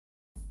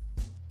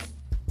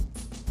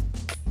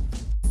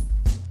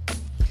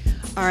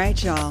All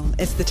right, y'all.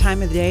 It's the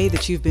time of the day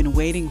that you've been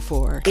waiting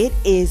for. It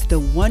is the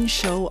one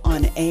show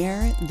on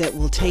air that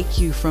will take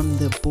you from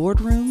the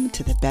boardroom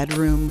to the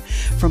bedroom,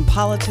 from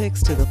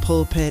politics to the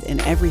pulpit,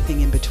 and everything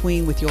in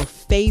between with your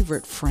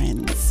favorite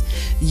friends.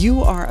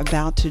 You are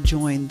about to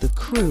join the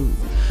crew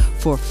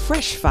for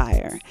Fresh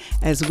Fire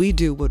as we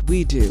do what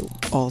we do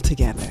all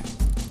together.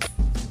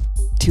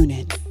 Tune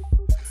in.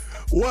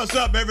 What's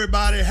up,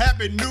 everybody?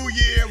 Happy New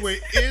Year. We're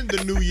in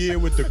the new year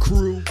with the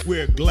crew.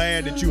 We're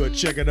glad that you are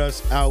checking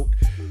us out.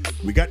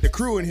 We got the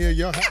crew in here,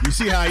 y'all. You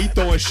see how he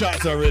throwing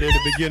shots already at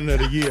the beginning of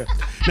the year.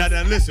 Now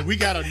listen, we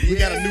got a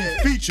new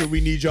feature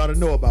we need y'all to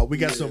know about. We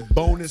got some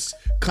bonus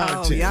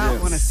content. Oh, y'all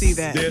want to see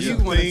that. There's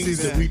some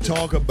things that we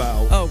talk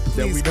about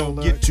that we don't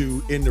get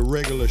to in the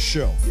regular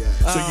show.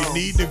 So you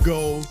need to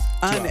go to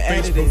our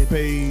Facebook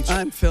page,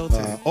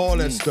 unfiltered, all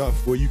that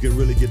stuff where you can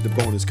really get the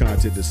bonus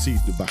content to see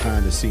the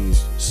behind the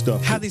scenes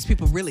stuff. How these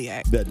people really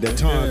act. That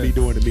Tom be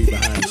doing to me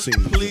behind the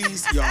scenes.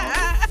 Please, y'all,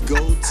 go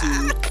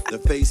to the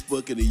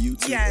Facebook and the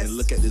YouTube and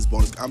look at this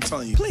bonus. I'm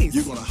telling you,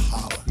 you're going to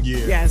holler. Yeah,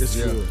 yes. It's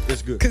good.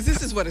 It's good. Because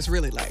this is what it's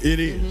really like. It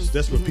is.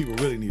 That's what people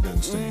really need to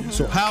understand.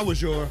 So how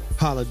was your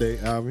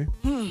holiday, Alvin?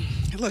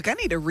 Look, I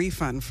need a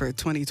refund for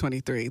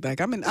 2023.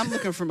 Like, I'm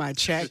looking for my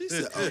check.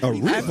 A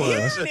refund?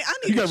 I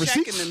need a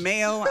check in the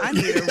mail. I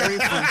need a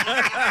refund.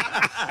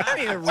 I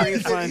need a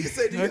refund.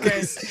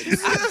 Okay.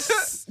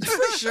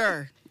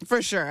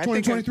 For sure.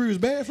 2023 was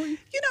bad for you?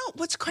 You know,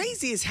 what's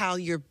crazy is how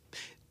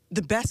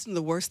the best and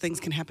the worst things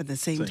can happen at the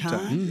same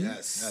time.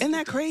 Yes. Isn't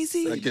that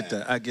crazy? I get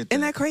that.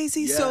 Isn't that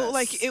crazy? Yes. So,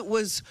 like, it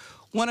was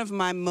one of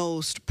my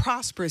most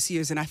prosperous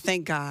years, and I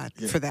thank God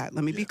for that.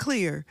 Let me be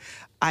clear.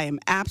 I am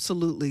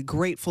absolutely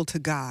grateful to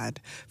God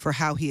for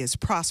how he has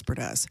prospered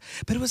us.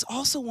 But it was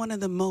also one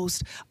of the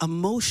most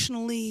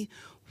emotionally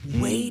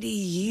weighty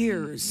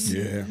years.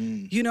 Yeah.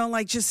 You know,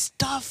 like just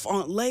stuff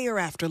on layer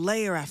after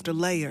layer after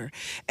layer.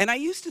 And I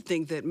used to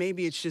think that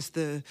maybe it's just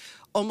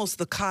almost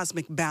the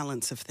cosmic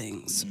balance of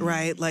things,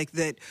 right? Like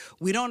that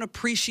we don't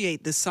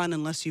appreciate the sun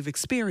unless you've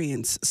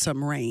experienced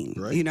some rain,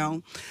 you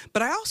know?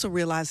 But I also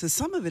realize that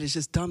some of it is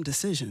just dumb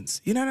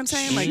decisions. You know what I'm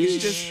saying? Like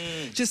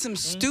it's just some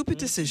stupid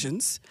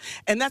decisions.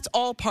 And that's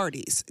all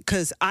parties,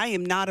 because I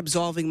am not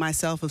absolving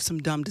myself of some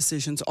dumb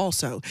decisions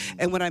also.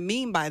 And what I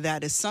mean by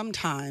that is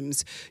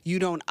sometimes you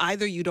don't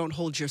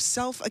hold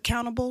yourself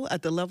accountable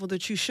at the level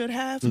that you should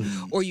have,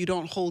 or you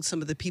don't hold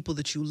some of the people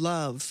that you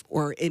love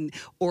or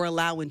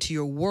allow into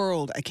your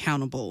world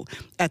accountable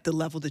at the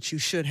level that you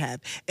should have.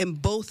 And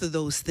both of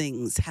those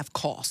things have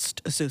cost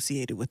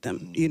associated with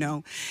them, you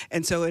know?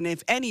 And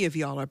if any of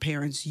y'all are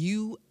parents,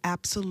 you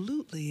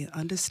absolutely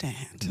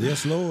understand.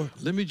 Yes, Lord.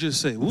 Let me just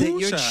say, that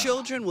your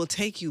children will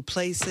take you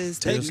places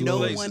that no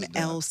one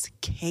else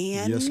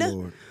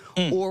can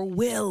or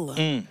will.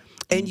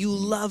 And you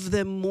love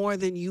them more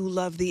than you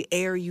love the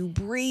air you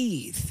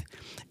breathe.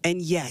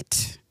 And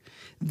yet,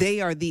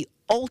 they are the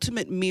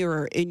ultimate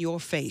mirror in your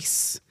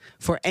face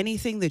for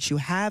anything that you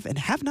have and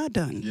have not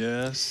done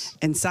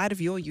inside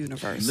of your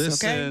universe.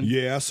 Listen. Okay?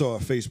 Yeah, I saw a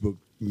Facebook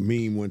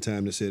meme one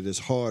time that said it's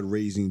hard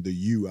raising the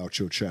you out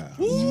your child.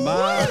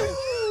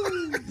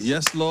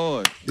 Yes,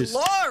 Lord.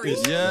 Glory.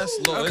 Yes,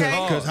 Lord. Okay.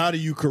 Because how do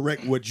you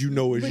correct what you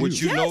know is you?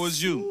 What you know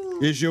is you.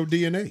 It's your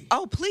DNA.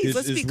 Oh, please,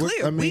 let's be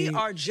clear. We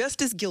are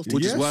just as guilty.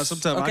 Which is why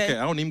sometimes I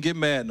don't even get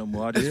mad no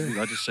more. I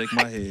just shake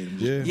my head.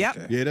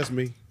 Yeah, that's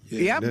me.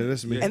 Yeah,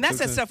 that's me. And that's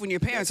that stuff when your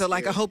parents are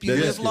like, I hope you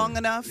live long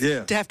enough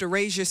to have to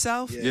raise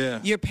yourself.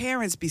 Your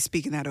parents be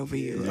speaking that over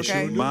you,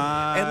 okay? And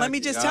let me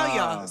just tell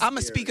y'all, I'm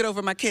going to speak it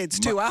over my kids,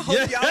 too. I hope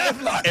y'all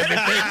live long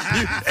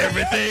enough.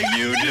 Everything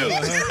you do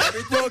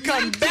will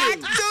come back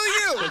to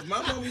you.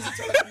 My mom used to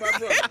tell my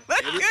brother,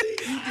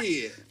 everything you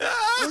did.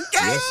 Okay.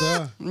 Yes,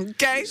 sir.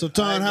 Okay. So,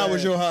 Ton, how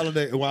was your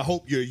holiday? Well, I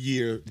hope this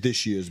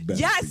year is better.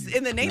 Yes,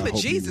 in the name of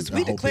Jesus,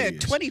 we declare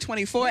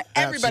 2024,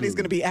 everybody's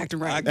going to be acting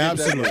right.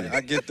 Absolutely.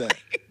 I get that.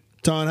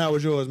 Ton, how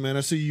was yours, man?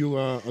 I see you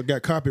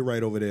got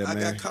copyright over there, man.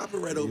 I got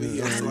copyright over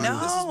here. I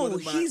know.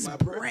 He's my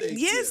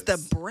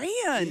the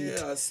brand.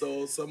 Yeah,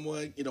 so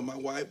someone, my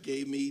wife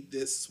gave me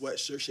this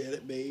sweatshirt she had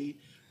it made.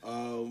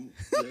 I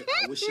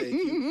was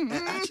shaking.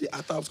 And actually, I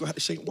thought I was going to have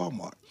to shake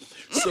Walmart.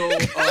 So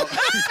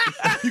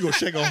you going to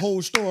shake a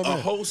whole store, man?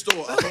 A whole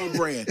store, a whole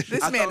brand.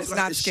 This man is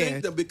not scared.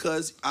 Shake them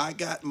because I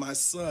got my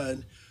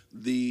son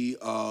the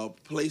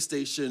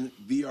PlayStation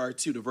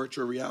VR2, the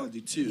virtual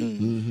reality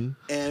 2.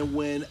 And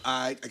when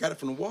I got it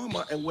from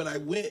Walmart, and when I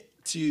went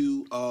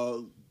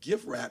to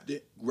gift wrap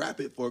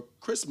it for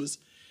Christmas,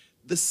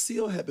 the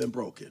seal had been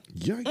broken.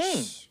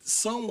 Yikes.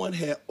 Someone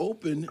had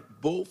opened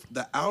both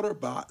the outer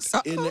box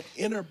and the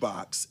inner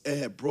box and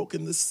had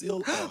broken the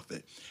seal off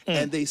it.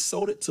 And they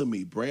sold it to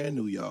me brand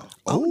new, y'all.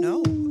 Oh,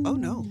 no. Oh,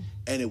 no.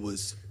 And it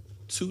was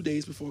 2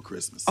 days before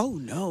Christmas. Oh,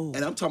 no.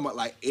 And I'm talking about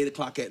like 8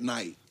 o'clock at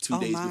night,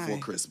 2 days before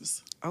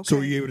Christmas. Okay. So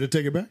were you able to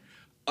take it back?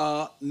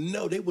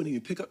 No, they wouldn't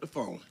even pick up the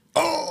phone.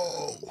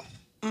 Oh.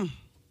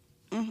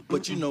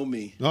 but you know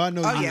me. Oh, I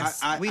know. Oh, you.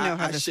 yes. We know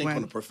how I this shake went.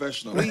 on a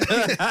professional.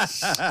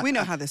 We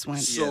know how this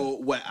went. So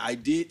what I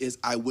did is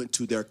I went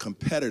to their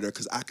competitor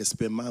because I could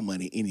spend my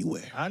money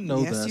anywhere. I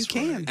know Yes, that's you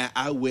can. right. And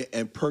I went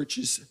and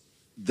purchased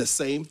the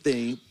same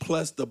thing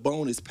plus the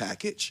bonus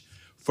package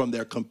from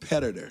their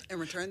competitor. And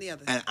return the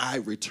other. And I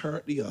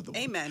returned the other one.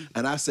 Amen.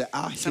 And I said,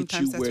 I'll hit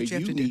Sometimes you that's where what you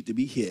have you to do. need to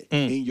be hit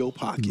in your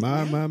pocket.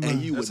 My.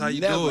 And you That's would how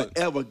you do never, it.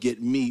 ever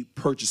get me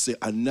purchasing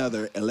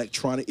another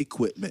electronic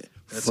equipment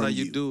That's from how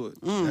you do it.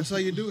 That's how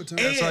you do it, Tom.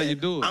 That's how you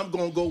do it. I'm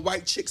going to go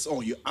white chicks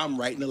on you. I'm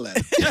writing a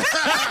letter.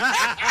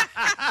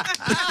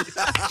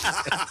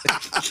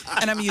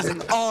 And I'm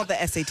using all the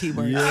SAT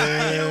words.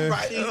 I am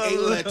writing a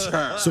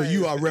letter. So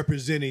you are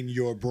representing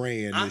your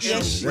brand. I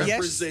this am year.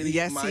 representing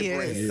yes, my he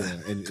is.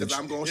 brand. Yeah, and- Because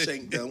I'm going to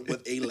shake them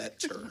with a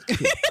letter.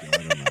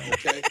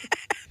 Okay?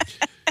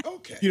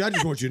 Okay. You know, I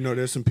just want you to know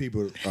there's some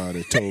people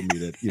that told me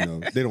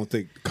that, they don't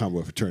think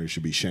Commonwealth attorneys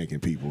should be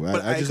shanking people.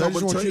 But I just ain't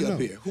want attorney you to up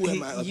know. here. Who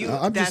am I up You- here?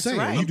 I'm just that's saying,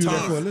 right. you do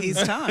that for a living.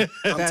 He's Tom.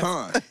 I'm That's-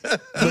 Tom.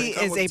 He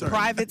is a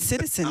private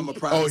citizen. I'm a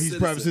private Oh, he's citizen.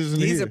 private citizen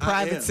He's here. a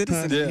private am.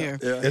 citizen in here.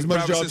 As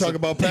much as y'all talk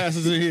about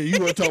pastors in here, you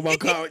want to talk about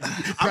private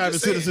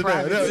just saying, citizen.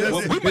 private Now.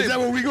 citizen. Well, Is that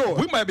where we going?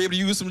 We might be able to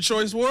use some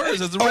choice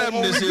words as the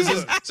revenue this we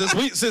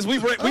year. Since we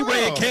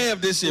ran Cam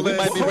this year, we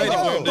might be ready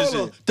for him this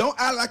year. Don't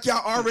act like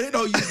y'all already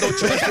know you no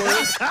choice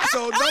words.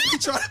 So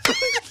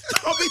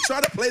don't be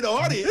trying to play the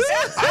audience.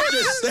 I'm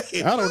just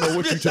saying. I don't know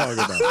what you're talking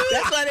about.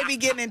 That's why they be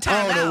getting in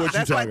I don't know timeout. what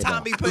That's you're why talking Tom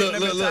about. be putting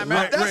them in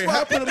timeout. That's why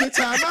I put him in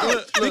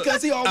timeout.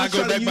 Because he always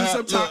trying to use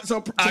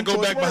some I go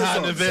choice back words behind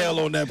on the him. veil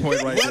on that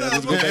point right there.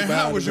 Let's go back Man, how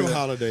behind was the your veil.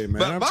 holiday, man?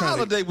 But I'm my trying to-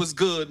 holiday was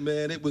good,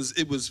 man. It was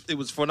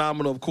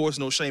phenomenal. Of course,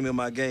 no shame in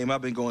my game.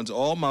 I've been going to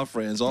all my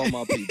friends, all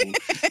my people,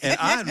 and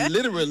I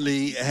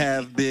literally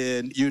have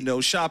been,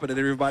 shopping at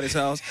everybody's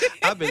house.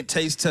 I've been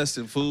taste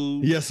testing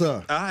food. Yes,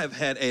 sir. I have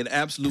had an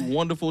absolute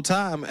wonderful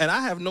time, and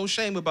I have no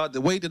shame about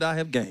the weight that I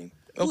have gained.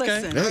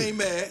 Okay. Listen. I ain't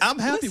mad. I'm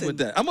happy Listen. with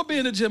that. I'm gonna be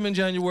in the gym in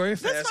January.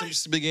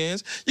 Fasting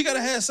begins. You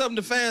gotta have something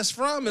to fast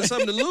from and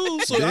something to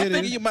lose. So There I it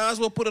think is. you might as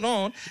well put it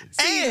on.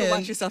 So you can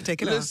watch yourself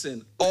take it off.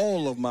 Listen,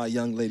 all of my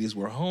young ladies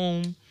were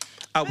home.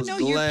 I was know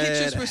glad, your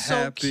pictures were so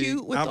happy.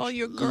 cute with all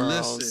your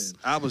girls. Listen,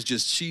 I was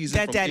just cheesing.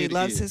 That from daddy ear to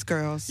loves ear. his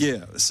girls.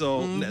 Yeah.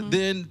 So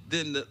then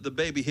the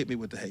baby hit me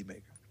with the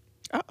haymaker.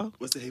 Uh-oh.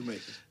 What's the haymaker?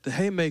 The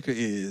haymaker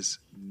is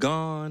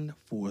gone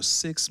for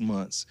 6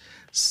 months.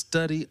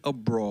 Study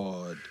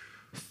abroad.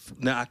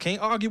 Now I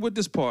can't argue with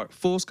this part.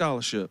 Full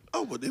scholarship.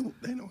 Oh, well, they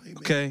know haymaker.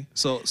 Okay.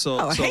 So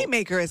Oh,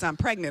 haymaker is I'm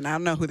pregnant. I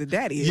don't know who the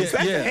daddy is. Yeah,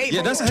 That's a yeah,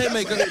 haymaker. that's a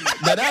haymaker.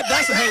 Now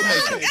that's a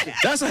haymaker.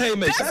 That's a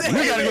haymaker.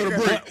 We gotta go to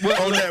break.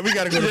 On that, we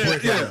gotta go to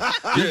break.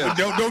 Yeah.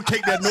 Don't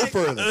take that no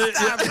further.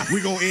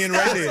 We're gonna end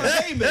right there.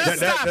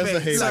 That's a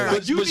it, haymaker. sir.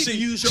 But you But need she- to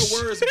use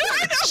your words.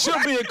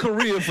 She'll be in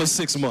Korea for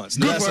 6 months.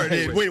 Good That's a word. Ed.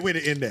 haymaker. Way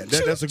to end that.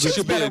 That's a good.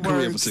 She'll be in better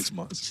Korea for words. 6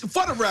 months.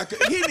 For the record,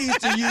 he needs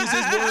to use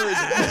his words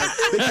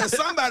because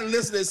somebody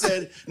listening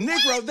said,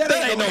 Negro, that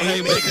ain't no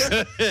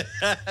haymaker.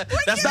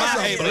 That's my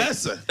haymaker.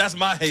 blessing. That's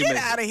my Get haymaker.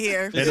 out of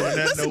here. And on that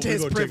Listen note, to we're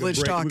his gonna take a privilege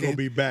break. We're talking. gonna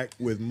be back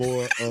with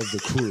more of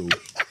the crew.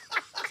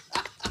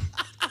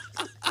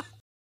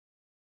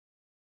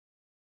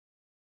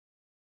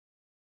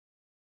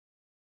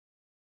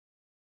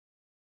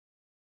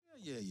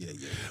 Yeah.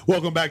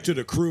 Welcome back to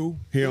the crew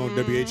here on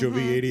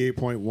WHOV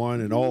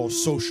 88.1 and all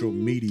social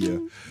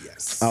media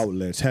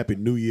outlets. Happy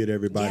New Year to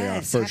everybody. Our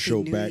Yes, first Happy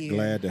show New back. Year.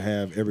 Glad to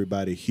have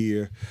everybody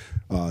here.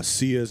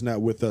 Sia's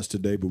not with us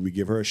today, but we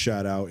give her a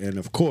shout out. And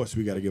of course,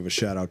 we got to give a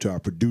shout out to our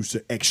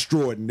producer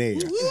extraordinaire,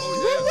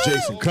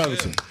 Jason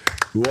Covington,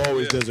 who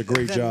always does a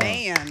great The job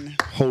man,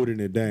 holding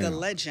it down. the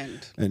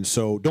legend. And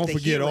so don't The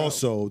forget hero.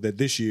 also that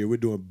this year we're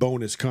doing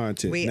bonus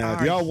content. We now, are.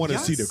 if y'all want to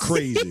see the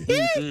crazy,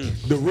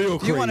 the real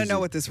crazy. You wanna know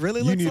what this really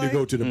you looks need like? to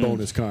go to the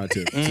bonus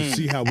content to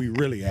see how we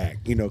really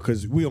act,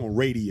 because we on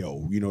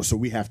radio, so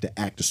we have to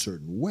act a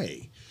certain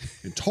way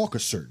and talk a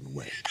certain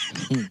way.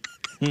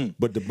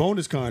 But the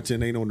bonus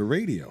content ain't on the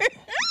radio.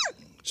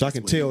 So I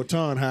can tell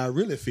Ton how I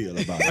really feel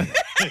about it.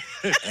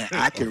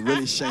 And I can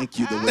really shank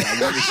you the way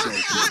I want to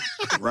shank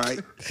you, right?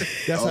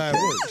 That's how it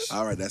works.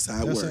 All right, that's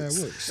how it That's works.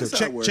 how it works. So That's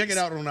how it check it works.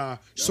 out on our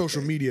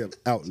social media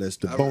outlets,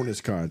 the bonus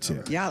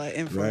content. Y'all are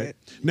in for Right it.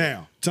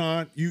 now,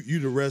 Ton, you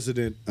the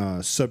resident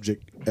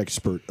subject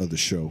expert of the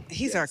show.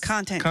 He's our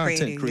content Content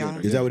creator, y'all.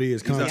 creator. Is that what he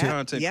is? He's our Content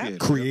content Yeah. creator.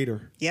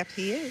 creator. Yep,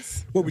 he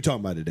is. What we talking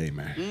about today,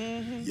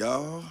 man?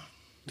 Y'all.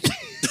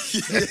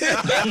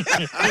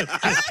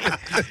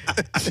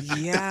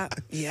 Yeah.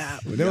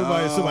 When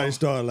somebody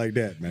started like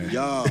that, man.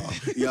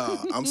 Y'all,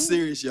 I'm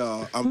serious,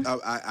 y'all.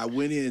 I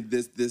went in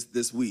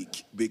this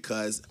week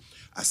because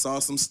I saw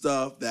some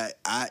stuff that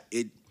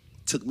it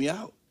took me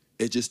out.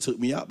 It just took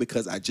me out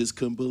because I just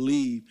couldn't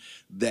believe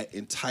that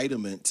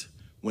entitlement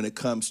when it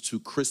comes to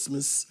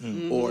Christmas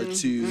or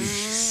to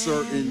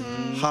certain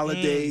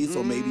holidays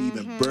or maybe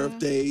even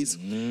birthdays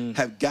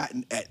have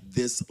gotten at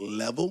this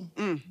level,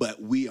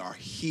 but we are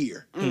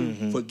here.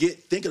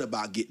 Forget thinking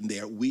about getting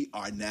there. We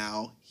are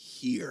now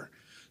here.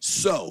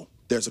 So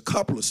there's a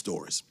couple of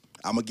stories.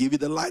 I'm going to give you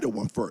the lighter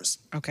one first.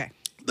 Okay.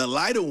 The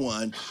lighter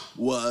one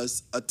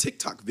was a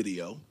TikTok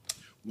video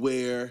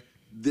where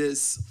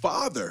this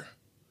father,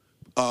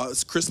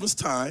 it's Christmas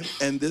time,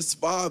 and this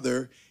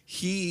father,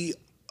 he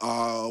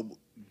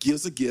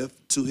gives a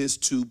gift to his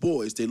 2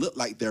 boys. They look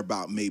like they're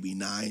about maybe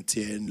 9,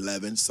 10,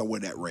 11, somewhere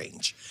in that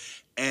range.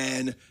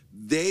 And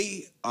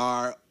they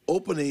are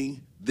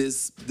opening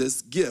this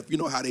gift. You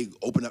know how they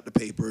open up the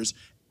papers,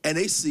 and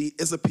they see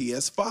it's a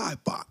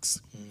PS5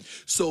 box.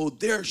 So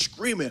they're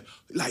screaming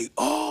like,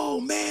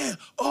 oh man,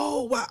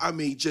 oh wow. I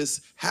mean,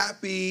 just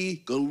happy,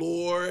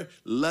 galore,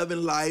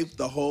 loving life,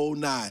 the whole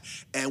 9.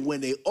 And when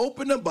they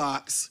open the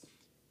box,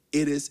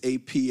 it is a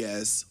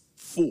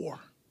PS4.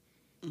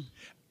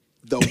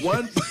 The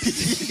one.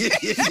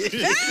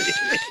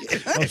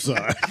 I'm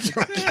sorry.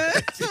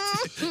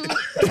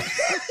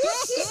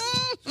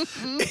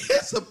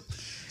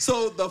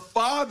 So the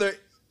father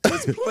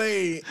is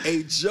playing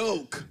a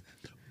joke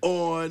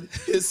on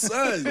his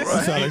son. That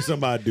Right? sounds like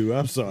somebody do.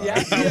 I'm sorry.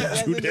 Yeah,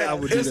 I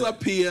would do that. it's a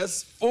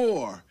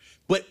PS4,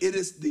 but it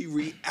is the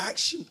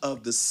reaction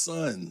of the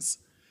sons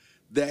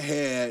that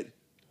had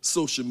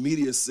social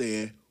media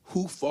saying,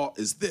 "Whose fault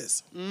is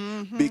this?"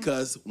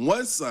 Because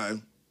one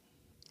son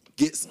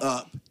gets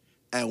up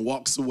and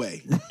walks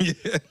away.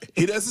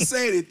 He doesn't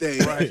say anything,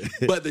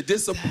 but the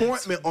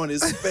disappointment on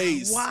his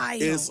face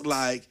is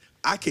like,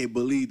 I can't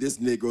believe this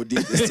Negro did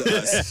this to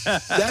us.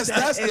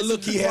 That's the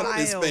look he had on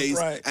his face,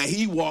 and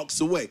he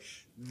walks away.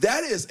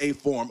 That is a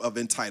form of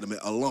entitlement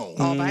alone.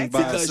 All by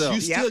because itself.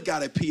 you still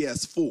got a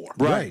PS4.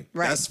 Right.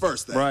 That's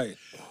first thing. Right.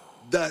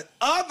 The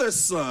other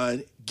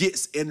son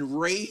gets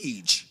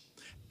enraged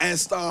and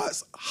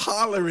starts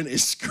hollering and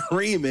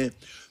screaming,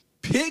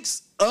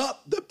 picks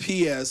up the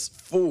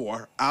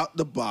PS4 out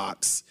the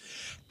box,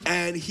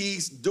 and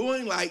he's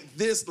doing like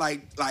this,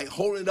 like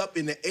holding it up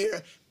in the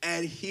air,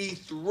 and he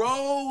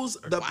throws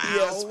the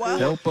PS4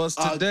 Help us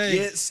today.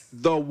 against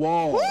the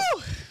wall.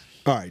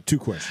 All right, 2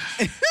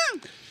 questions.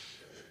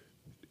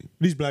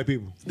 These black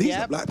people. These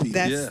are black people.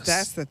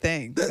 That's the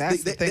thing.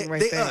 That's the thing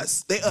right there. They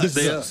us. They us.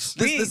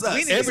 This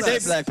us. Everyday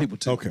us. black people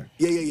too. Okay.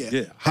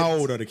 Yeah. How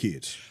old are the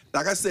kids?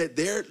 Like I said,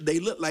 they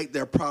look like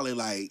they're probably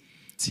like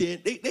 10.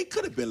 They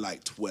could have been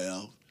like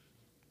 12.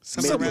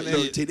 Maybe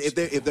 13.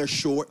 If they're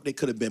short, they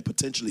could have been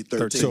potentially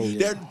 13. So,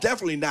 they're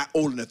definitely not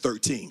older than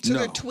 13. So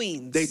they're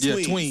tweens. They Yeah,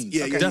 tweens. tweens.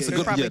 Yeah, Okay, yeah, That's yeah, a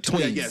good. probably Yeah, tweens.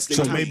 tweens. Yes, they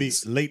So tweens. maybe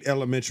late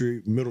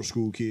elementary, middle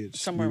school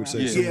kids. Somewhere you would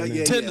around say there. something Yeah,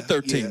 like 10 to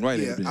 13, right?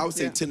 Yeah, I would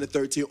say 10 to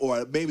 13,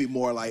 or maybe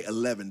more like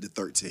 11 to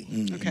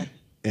 13. Okay. that.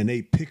 And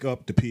they pick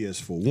up the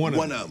PS4. One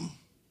One of of them them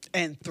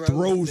And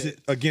throws it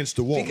against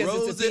the wall because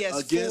Throws it's a it PS4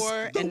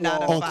 against the and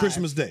not a wall. on 5.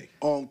 Christmas Day.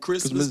 on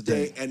Christmas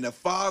Day, and the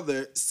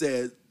father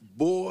said,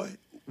 "Boy,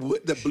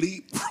 what the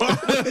bleep wrong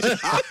with you?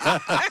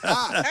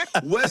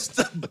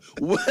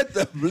 what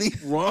the bleep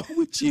wrong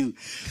with you?"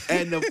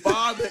 And the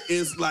father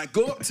is like,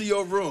 "Go up to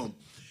your room."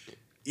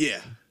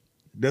 Yeah.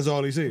 That's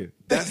all he said.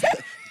 That's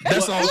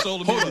all it's on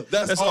the hold on.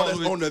 That's all that's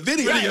on the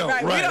video.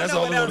 Right. We don't That's know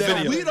all what on else the Now,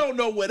 video. we don't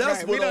know what else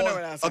Right, we went don't know on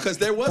what else because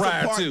there was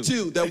Prior a part to.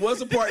 2. There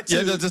was a part 2.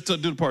 Yeah, just do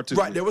the part 2.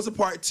 Right, there was a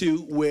part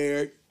 2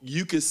 where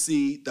you could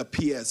see the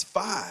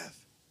PS5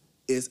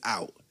 is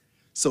out.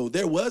 So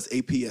there was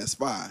a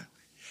PS5,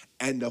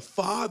 and the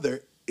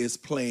father is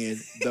playing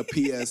the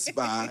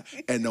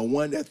PS5, and the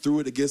one that threw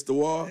it against the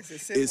wall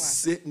is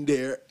sitting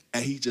there,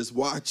 and he just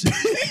watching.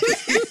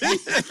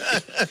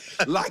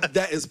 Like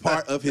that is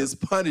part of his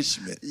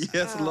punishment.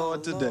 Yes,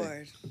 Lord, today.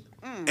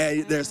 Lord.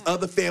 And there's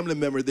other family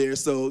member there,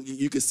 so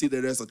you can see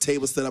that there's a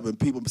table set up and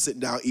people sitting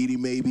down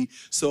eating maybe.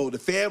 So the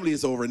family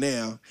is over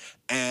now,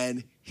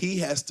 and he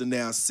has to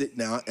now sit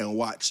down and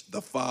watch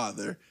the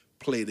father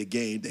play the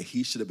game that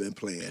he should have been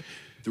playing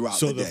throughout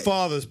So the the day.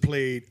 fathers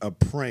played a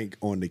prank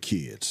on the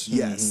kids.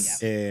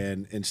 Yes.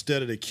 And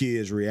instead of the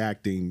kids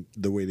reacting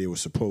the way they were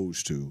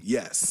supposed to,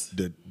 Yes.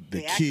 the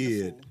They acted a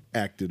kid fool.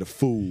 acted a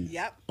fool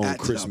Yep. on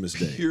Acted a Christmas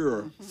Day.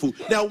 Pure fool.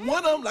 Now,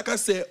 one of them, like I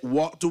said,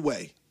 walked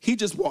away. He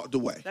just walked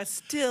away. That's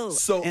still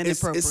So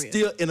inappropriate. it's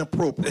still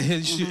inappropriate.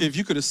 If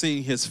you could have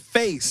seen his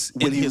face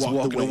When in he his walked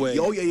walking away.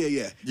 Oh,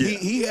 yeah.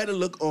 He had a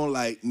look on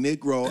like,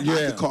 Negro, I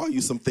Yeah. could call you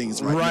some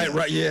things right now.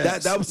 Right,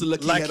 yes. That was the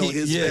look Like he had on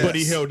his yes. face. But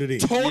he held it in.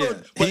 Total, Yeah.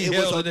 but He it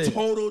held was it a in.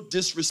 total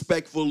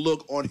disrespectful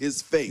look on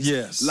his face.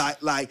 Yes.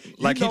 Like Like you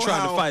he know tried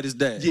to how- fight his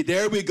dad. Yeah,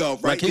 there we go.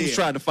 Right Like he was there.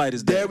 trying to fight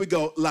his dad. There we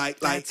go.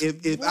 Like That's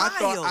if I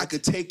thought I wild.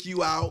 could take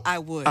you out, I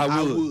would.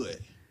 I would.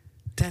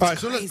 That's All right,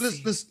 so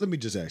crazy. let me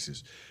just ask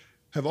this.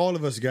 Have all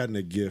of us gotten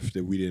a gift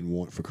that we didn't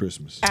want for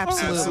Christmas?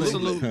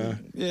 Absolutely.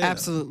 Yeah.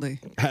 Absolutely.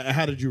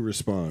 How did you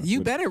respond? You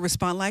With- better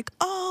respond like,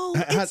 oh,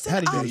 How- it's how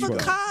an did you respond?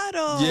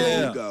 avocado. Yeah.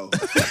 There you go.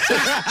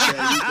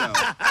 there you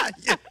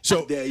go.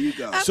 So There you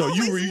go. I've So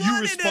you always you wanted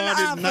an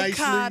responded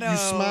nicely. avocado. You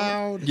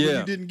smiled. When Yeah.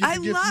 you didn't get I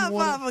the gift you love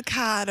wanted.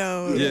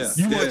 avocados. Yeah.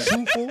 You weren't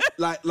truthful.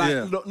 Like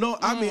Yeah. no,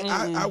 I mean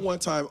I one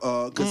time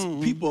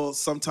because people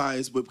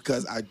sometimes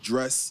because I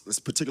dress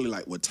particularly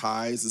like with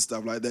ties and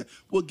stuff like that,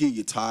 we'll give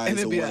you ties And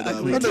or it'd be an whatever.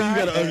 ugly I know you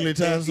got an ugly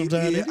tie And-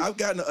 sometimes. Yeah, didn't you? I've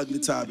gotten an ugly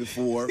tie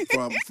before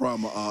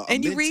from a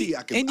And you mentee.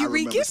 I re-gift it.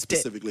 remember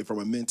specifically from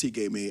a mentee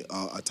gave me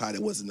a tie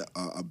that wasn't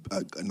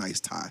a nice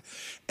tie.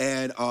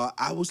 And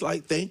I was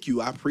like, thank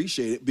you. I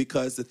appreciate it,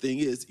 because the thing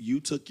is, you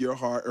took your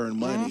hard-earned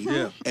money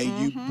and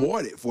you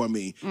bought it for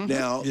me.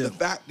 Now, the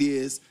fact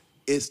is,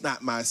 it's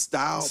not my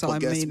style, So but I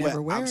guess may what?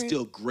 never wear I'm it.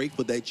 still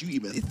grateful that you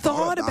even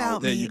Thought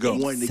about There me. you go.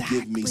 wanting to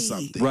give me Exactly.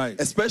 something. Right.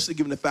 Especially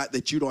given the fact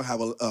that you don't have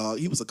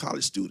he was a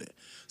college student.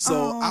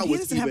 So I he was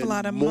doesn't even have a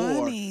lot of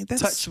more money.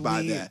 That's touched by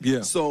sweet. that.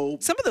 Yeah. So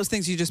Some of those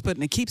things you just put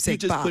in a you keepsake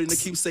just box. put it in the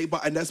keepsake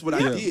box, and that's what I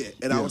did.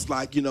 And I was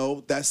like,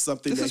 that's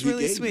something This that is he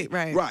really gave sweet, me.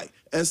 right. Right.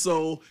 And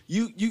so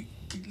you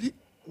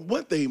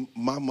one thing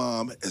my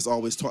mom has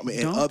always taught me,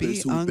 and Don't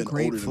others be who've been older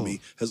ungrateful. than me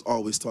has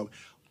always taught me,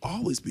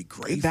 always be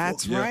grateful.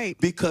 That's right.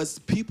 Because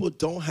people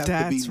don't have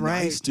to be That's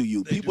right. nice to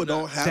you. People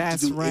don't have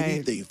That's to do right.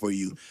 anything for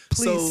you.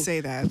 Please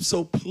say that.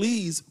 So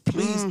please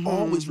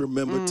always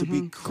remember to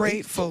be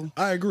grateful. Grateful.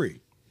 I agree.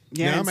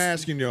 Yes. Now I'm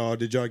asking y'all,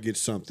 did y'all get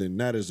something,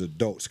 not as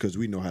adults, because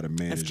we know how to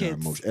manage our kids.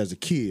 emotions. As a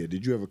kid,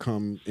 did you ever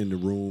come in the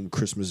room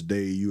Christmas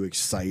Day, you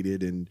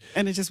excited and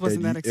And it just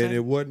wasn't that exciting. And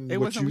it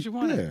wasn't what you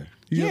wanted. Yeah,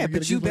 You Yeah, ever get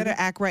but a you gift like better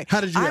that? act right.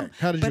 How did you act?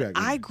 How did you but act?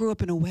 I grew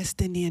up in a West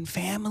Indian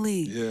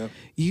family. Yeah.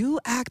 You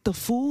act the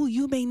fool,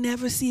 you may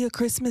never see a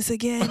Christmas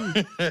again.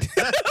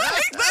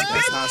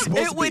 That's how it's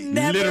supposed It to would be.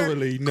 never.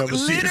 Literally never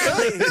see it.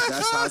 Literally.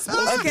 That's how it's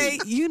supposed to Okay,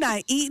 be. you're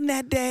not eating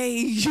that day.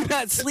 You're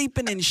not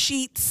sleeping in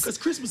sheets. Because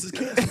Christmas is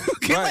canceled.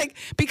 Okay, Right. like,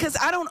 because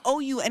I don't owe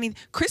you any.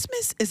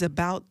 Christmas is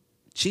about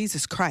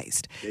Jesus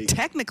Christ. There you go.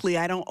 Technically,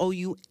 I don't owe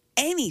you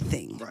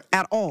anything Right.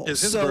 at all.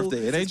 It's his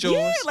birthday. It ain't Yeah,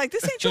 yours. like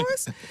this ain't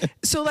yours.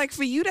 So, like,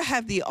 for you to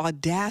have the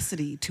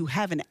audacity to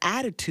have an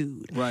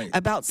attitude Right.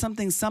 about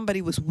something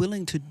somebody was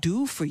willing to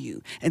do for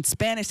you. In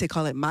Spanish, they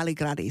call it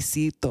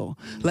malagradecido.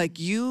 Like,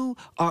 you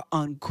are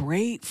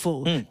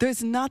ungrateful.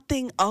 There's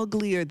nothing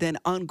uglier than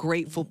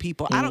ungrateful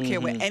people. I don't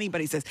care what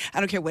anybody says. I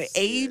don't care what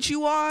age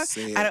you are.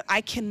 Say it.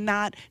 I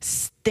cannot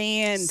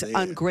stand Say it.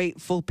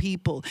 ungrateful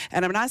people.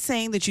 And I'm not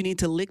saying that you need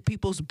to lick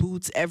people's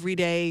boots every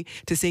day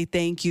to say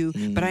thank you,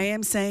 but I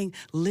am saying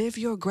live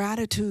your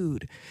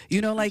gratitude.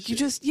 You know, like you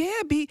just,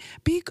 be,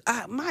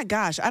 my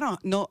gosh, I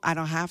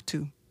don't have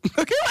to.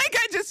 Okay, like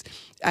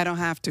I don't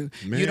have to.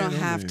 Man, You don't oh,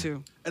 have man.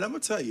 to. And I'm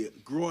going to tell you,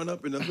 growing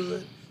up in the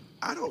hood,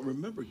 I don't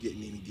remember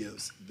getting any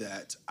gifts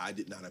that I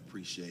did not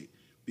appreciate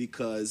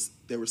because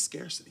there was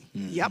scarcity.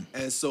 Yep.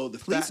 And so the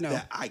Please fact no.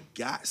 that I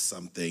got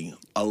something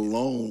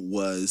alone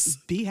was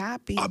Be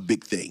happy. a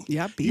big thing.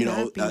 Yeah, be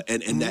happy.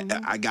 And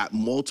that I got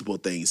multiple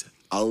things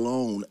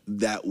alone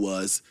that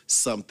was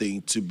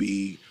something to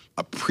be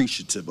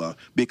appreciative of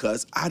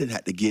because I didn't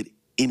have to get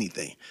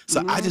anything.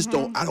 So I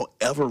don't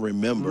ever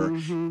remember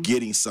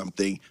getting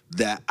something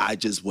that I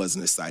just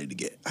wasn't excited to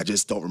get. I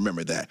just don't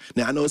remember that.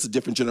 Now I know it's a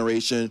different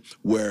generation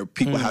where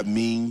people have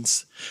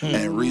means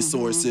and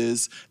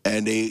resources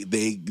and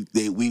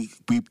we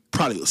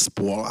probably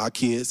spoil our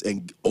kids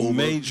and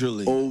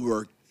Majorly.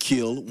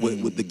 overkill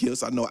with the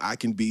gifts. I know I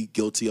can be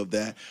guilty of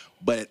that,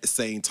 but at the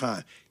same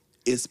time,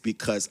 it's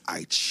because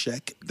I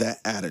check that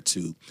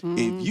attitude.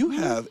 If you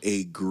have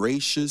a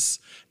gracious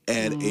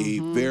and a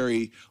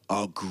very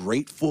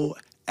grateful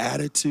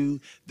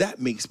attitude,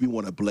 that makes me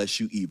want to bless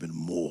you even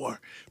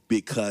more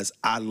because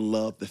I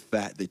love the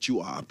fact that you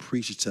are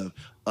appreciative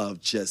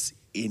of just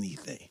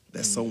anything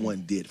that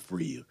someone did for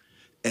you.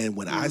 And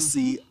when I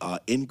see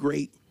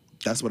ingrate,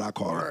 that's what I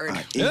call Word.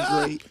 it.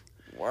 Ingrate,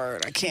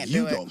 Word, I can't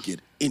you do it. don't get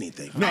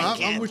anything. No, I'm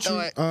can't with do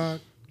you.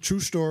 it. True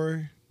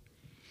story.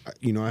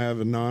 I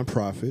have a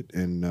nonprofit,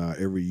 and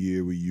every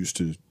year we used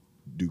to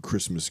do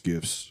Christmas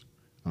gifts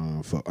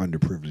for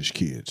underprivileged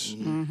kids.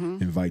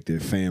 Invite their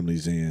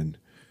families in,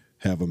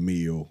 have a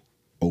meal,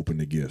 open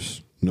the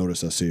gifts.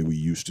 Notice I said we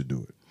used to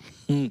do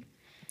it.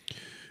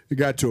 It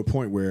got to a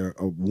point where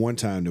one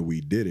time that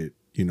we did it,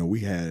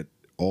 we had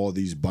all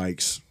these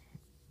bikes,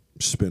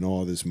 spent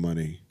all this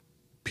money,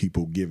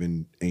 people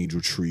giving Angel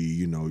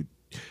Tree,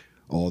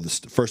 all this.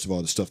 First of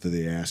all, the stuff that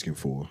they're asking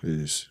for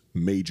is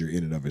major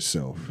in and of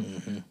itself,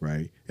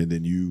 right? And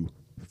then you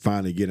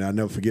finally get it. I'll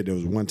never forget there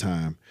was one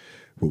time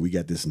where we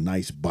got this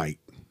nice bike,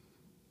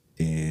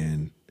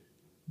 and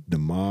the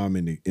mom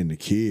and the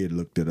kid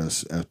looked at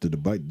us after the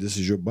bike. This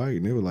is your bike,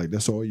 and they were like,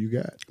 "That's all you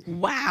got?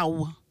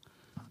 Wow,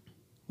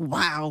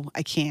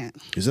 I can't.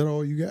 Is that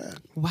all you got?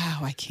 Wow,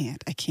 I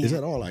can't. Is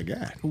that all I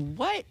got?"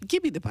 What?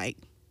 Give me the bike.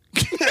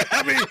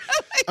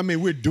 I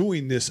mean, we're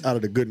doing this out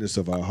of the goodness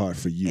of our heart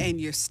for you. And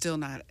you're still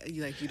not,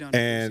 you don't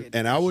And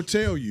appreciate it. I will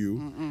tell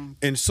you,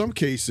 in some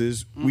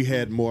cases, we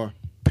had more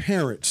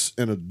parents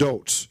and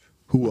adults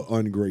who were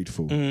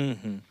ungrateful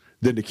than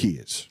the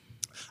kids.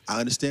 I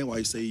understand why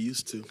you say you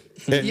used to.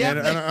 And,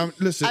 Yeah, and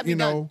listen, I'd be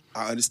done.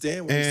 I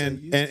understand why you say you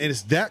used and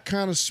it's that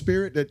kind of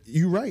spirit that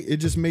you're right. It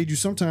just made you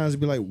sometimes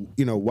be like,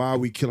 why are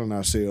we killing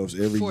ourselves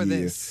every For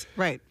year? this.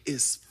 Right.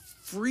 It's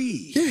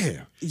free.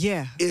 Yeah.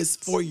 Yeah. It's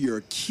for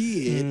your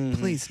kid.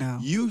 Please no.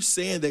 You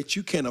saying that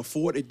you can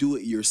afford to do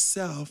it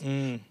yourself,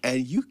 and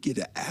you get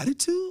an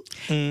attitude.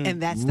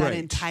 And that's Right.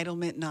 that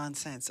entitlement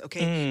nonsense,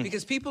 okay?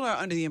 Because people are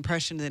under the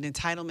impression that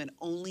entitlement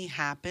only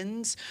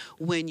happens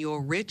when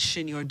you're rich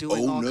and you're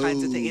doing all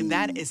kinds of things, and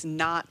that is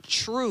not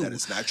true. That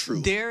is not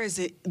true. There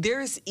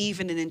is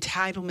even an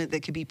entitlement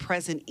that could be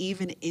present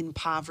even in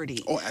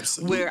poverty. Oh,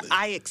 absolutely. Where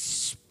I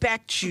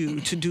expect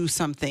you to do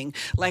something.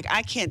 Like,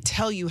 I can't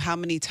tell you how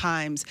many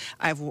times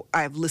I've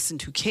listened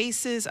to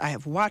cases, I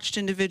have watched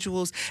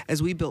individuals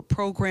as we built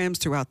programs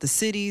throughout the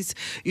cities,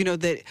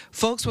 that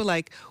folks were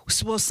like,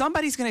 well,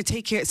 somebody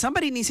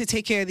needs to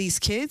take care of these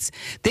kids.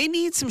 They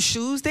need some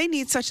shoes, they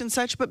need such and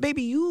such, but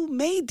baby, you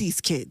made these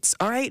kids,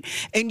 all right?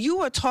 And you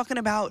are talking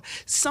about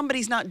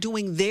somebody's not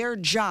doing their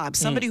job,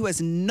 somebody who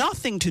has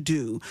nothing to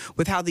do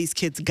with how these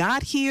kids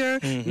got here,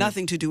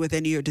 nothing to do with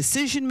any of your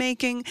decision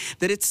making,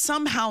 that it's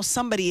somehow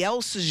somebody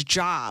else's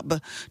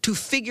job to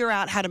figure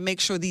out how to make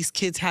sure these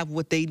kids have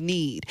what they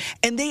need.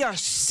 And they are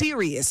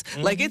serious.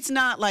 Like, it's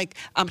not like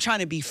I'm trying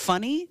to be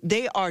funny.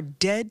 They are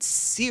dead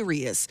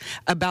serious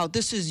about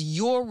this is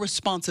your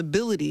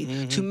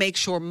responsibility to make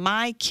sure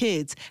my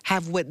kids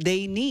have what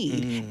they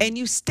need. And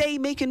you stay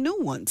making new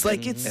ones.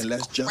 Like, it's And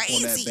let's jump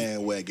on that crazy.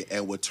 bandwagon,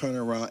 and we'll turn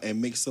around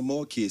and make some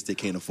more kids they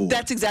can't afford.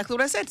 That's exactly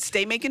what I said.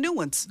 Stay making new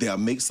ones. They'll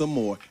make some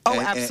more. Oh,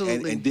 and,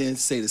 absolutely. And then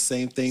say the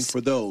same thing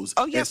for those.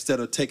 Oh, yeah. Instead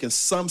of taking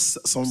some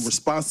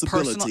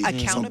responsibility, Personal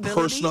accountability. some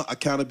personal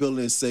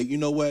accountability, and say, you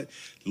know what?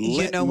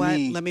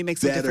 Let me make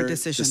some different better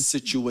decisions. The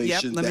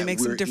situation Yep, let me that make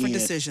some we're different in.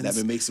 decisions. Let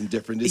me make some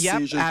different Yep,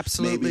 decisions.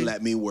 absolutely. Maybe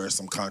let me wear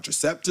some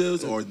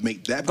contraceptives, or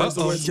make that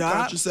person wear some Yep,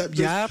 contraceptives.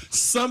 yep.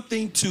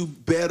 Something to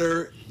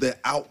better the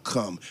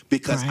outcome,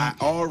 because Right.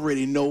 I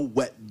already know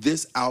what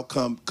this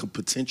outcome could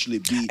potentially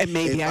be. And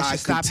maybe if I should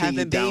stop continue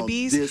having down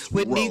babies this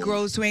with road.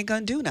 Negroes who ain't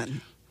gonna do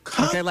nothing.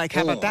 Come Okay, like,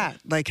 how about on. that?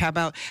 Like, how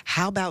about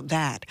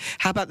that?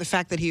 How about the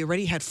fact that he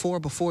already had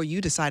 4 before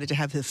you decided to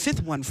have the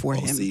 5th one for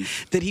him, see,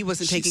 that he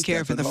wasn't taking she's care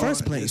of in the stepping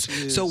first hard. place? Yes,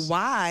 she So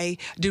why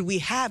did we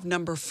have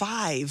number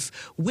 5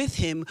 with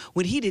him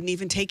when he didn't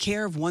even take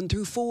care of 1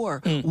 through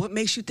 4? What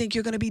makes you think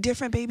you're going to be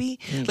different, baby?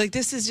 Like,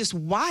 this is just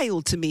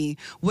wild to me,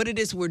 what it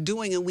is we're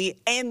doing,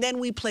 and then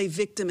we play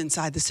victim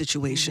inside the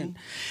situation.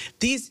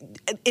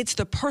 It's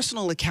the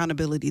personal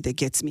accountability that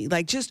gets me.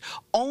 Like, just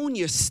own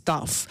your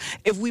stuff.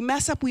 If we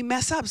mess up, we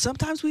mess up.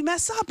 Sometimes we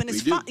mess up, and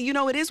it's do. fine.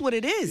 It is what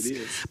it is. It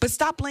is. But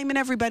stop blaming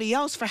everybody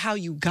else for how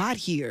you got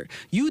here.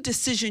 You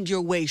decisioned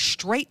your way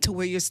straight to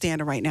where you're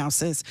standing right now,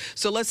 sis.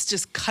 So let's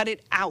just cut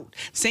it out.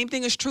 Same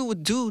thing is true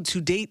with dudes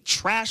who date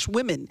trash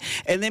women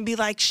and then be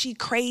like, she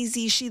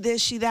crazy, she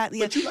this, she that.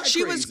 Yeah. But you like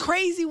She was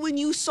crazy. crazy when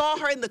you saw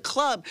her in the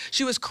club.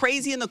 She was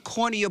crazy in the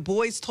corner. Your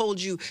boys told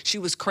you she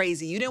was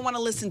crazy. You didn't want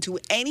to listen to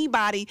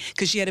anybody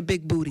because she had a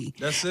big booty.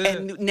 That's it.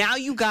 And now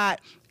you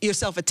got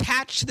yourself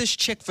attached to this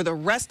chick for the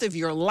rest of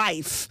your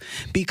life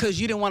because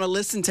you didn't want to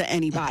listen to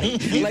anybody.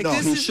 Like, No,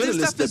 he should have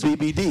listened to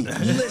BBD.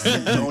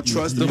 Listen. Don't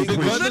trust the big big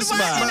one. brother Good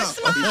one. Smile.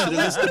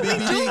 What are we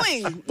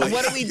doing?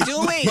 What are we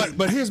doing?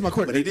 But here's my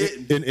question. But he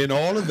didn't. In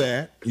all of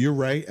that, you're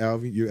right,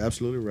 Alvin. You're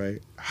absolutely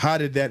right. How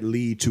did that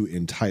lead to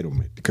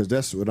entitlement? Because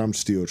that's what I'm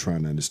still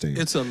trying to understand.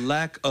 It's a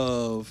lack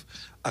of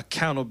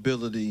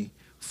accountability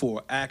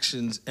for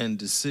actions and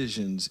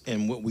decisions,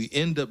 and what we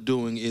end up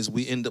doing is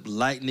we end up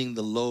lightening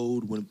the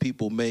load when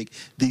people make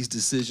these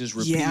decisions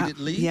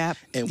repeatedly,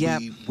 and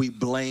we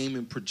blame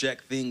and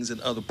project things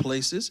in other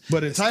places.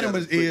 But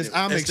entitlement is,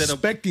 I'm instead of-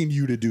 expecting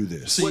you to do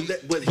this. See,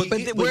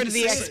 But where did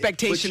the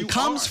expectation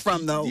comes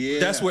from, though? Yeah.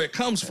 That's where it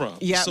comes from.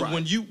 Yeah. So Right.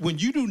 when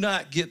you do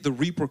not get the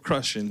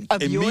repercussion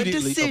Of your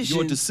immediately of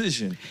your decision,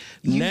 decision,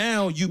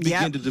 now you begin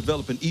Yep. to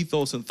develop an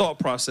ethos and thought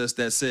process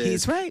that says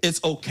He's right. it's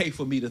okay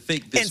for me to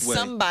think this And way.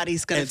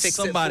 somebody's gonna And fix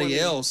it for somebody me.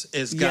 else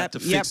has got to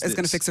fix Yep, this. it's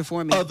gonna fix it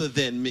for me. Other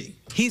than me.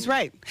 He's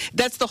right.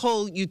 That's the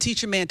whole, you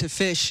teach a man to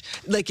fish.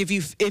 Like, if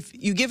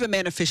you give a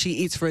man a fish, he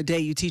eats for a day.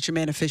 You teach a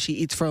man a fish, he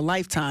eats for a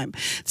lifetime.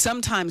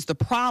 Sometimes the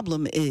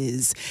problem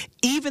is,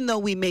 even though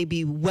we may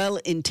be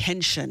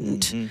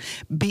well-intentioned,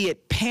 be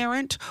it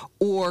parent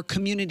or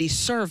community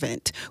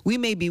servant, we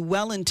may be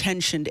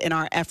well-intentioned in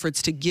our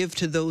efforts to give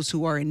to those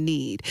who are in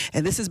need.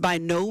 And this is by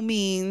no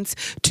means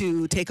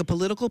to take a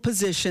political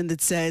position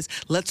that says,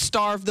 let's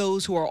starve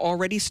those who are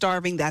already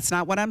starving. That's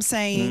not what I'm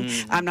saying.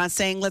 I'm not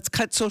saying let's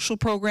cut social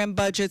program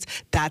budgets.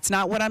 That's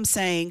not what I'm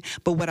saying.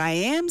 But what I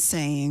am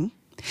saying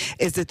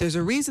is that there's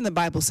a reason the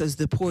Bible says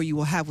the poor you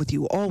will have with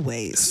you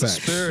always.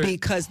 Facts. Spirit.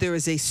 Because there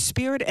is a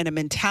spirit and a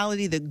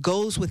mentality that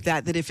goes with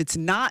that if it's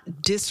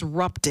not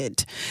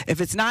disrupted, if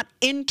it's not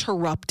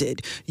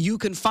interrupted, you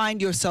can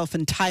find yourself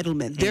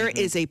entitlement. There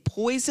is a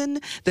poison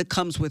that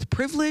comes with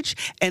privilege,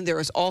 and there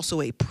is also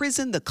a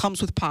prison that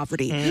comes with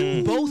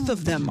poverty. Both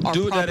of them are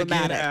Do that again,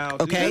 problematic. Al.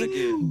 Do Okay? that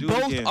again. Do it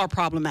Both again. are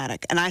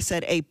problematic. And I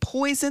said a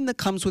poison that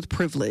comes with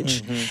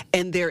privilege,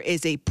 and there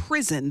is a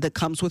prison that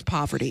comes with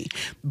poverty.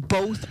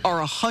 Both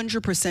are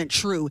 100%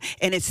 true.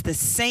 And it's the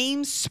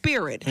same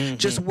spirit,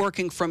 just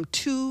working from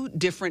two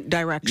different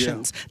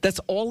directions. That's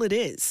all it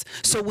is.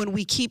 So when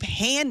we keep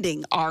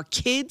handing our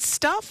kids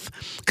stuff,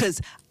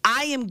 because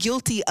I am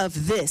guilty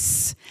of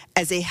this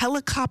as a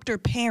helicopter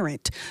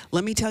parent.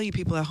 Let me tell you,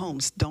 people at home,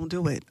 don't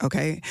do it,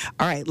 okay?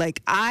 All right,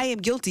 like, I am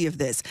guilty of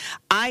this.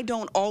 I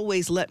don't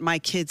always let my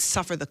kids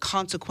suffer the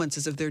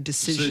consequences of their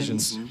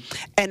decisions.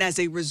 And as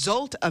a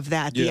result of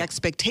that, the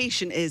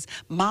expectation is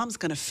mom's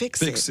gonna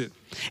fix it.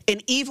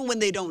 And even when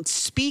they don't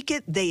speak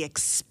it, they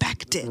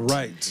expect it.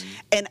 Right.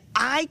 And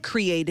I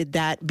created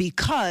that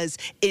because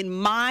in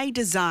my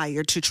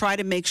desire to try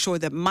to make sure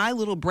that my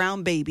little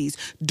brown babies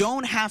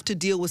don't have to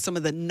deal with some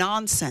of the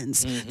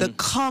nonsense that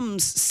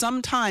comes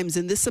sometimes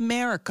in this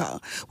America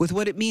with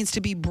what it means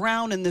to be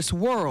brown in this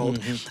world,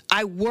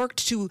 I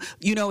worked to,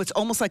 you know, it's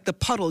almost like the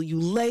puddle. You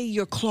lay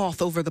your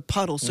cloth over the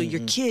puddle so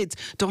your kids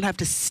don't have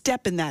to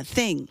step in that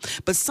thing.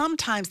 But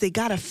sometimes they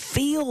gotta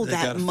feel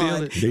that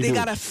mud. They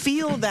gotta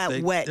feel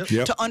that wet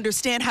to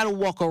understand how to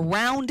walk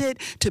around it,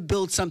 to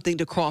build something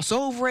to cross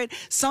over it,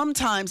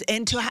 sometimes,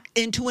 and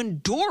to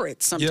endure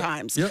it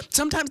sometimes.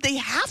 Sometimes they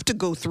have to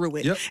go through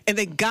it, and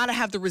they gotta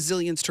have the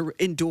resilience to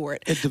endure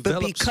it.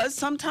 But because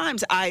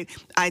sometimes I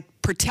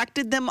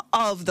protected them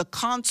of the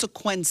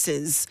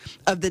consequences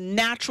of the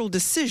natural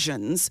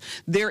decisions,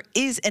 there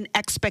is an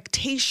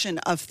expectation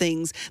of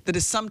things that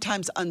is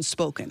sometimes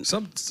unspoken.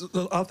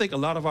 I think a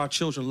lot of our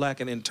children lack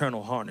an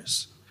internal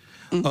harness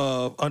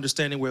of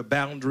understanding where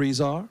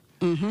boundaries are.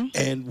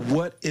 And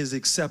what is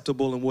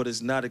acceptable and what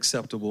is not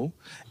acceptable,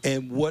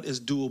 and what is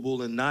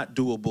doable and not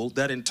doable.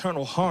 That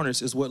internal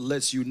harness is what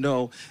lets you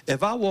know,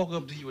 if I walk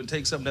up to you and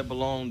take something that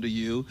belonged to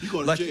you, you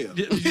go to jail.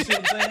 You see what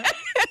I'm saying?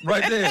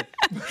 Right there.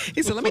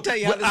 He said, let me tell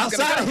you how this is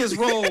outside gonna of go. his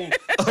role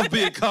of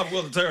being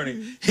Commonwealth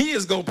attorney, he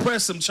is going to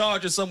press some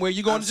charges somewhere.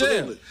 You're going to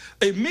jail.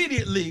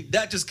 Immediately,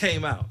 that just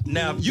came out.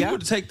 Now, if you were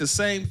to take the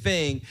same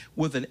thing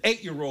with an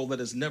 8-year-old that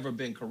has never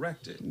been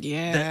corrected,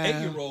 that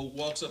 8-year-old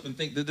walks up and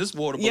thinks that this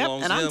water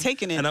belongs to him.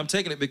 And I'm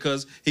taking it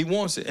because he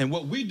wants it. And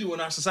what we do in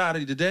our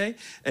society today,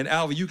 and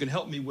Alva, you can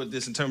help me with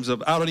this in terms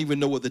of, I don't even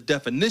know what the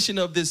definition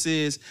of this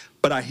is,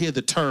 but I hear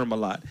the term a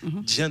lot,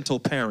 gentle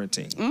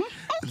parenting.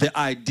 The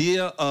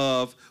idea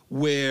of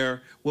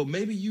where, well,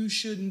 maybe you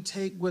shouldn't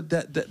take what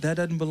that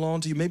doesn't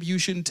belong to you. Maybe you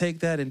shouldn't take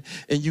that, and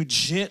you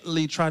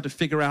gently try to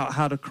figure out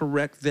how to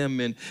correct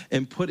them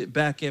and put it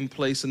back in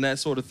place and that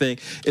sort of thing.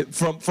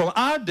 From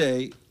our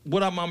day,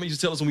 what our mama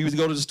used to tell us when we used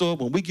to go to the store,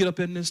 when we get up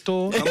in this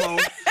store, Come on.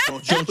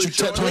 don't you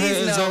touch your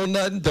hands on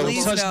nothing, don't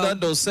touch nothing,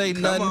 don't say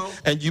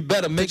nothing, and you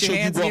better make sure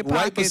you walk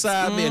right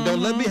beside me, and don't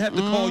let me have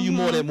to call you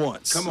more than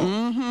once. Come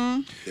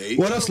on.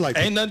 Well, that's like,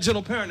 Ain't nothing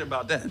gentle parenting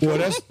about that. well,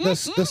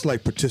 that's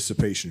like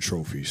participation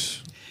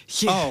trophies.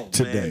 Oh,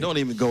 Today. man, don't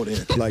even go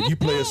there. Like, you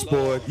play a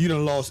sport, you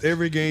done lost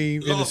every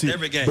game in the season,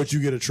 every game. but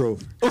you get a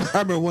trophy. I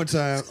remember one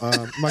time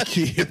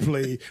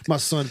my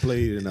son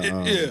played in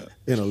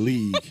a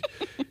league,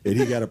 and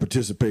he got a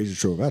participation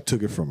trophy. I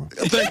took it from him.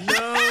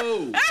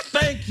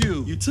 Thank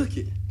you. You took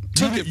it.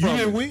 Took it You from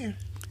didn't him. win.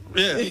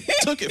 Yeah,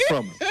 took it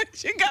from him.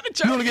 You got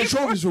a You only get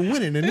trophies for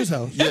winning in this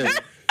house. Yeah,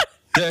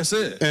 that's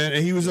it.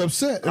 And he was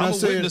upset. And I'm I a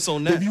said, witness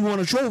on that. if you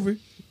want a trophy,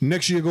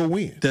 next year go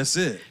win. That's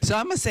it. So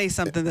I'm going to say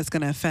something that's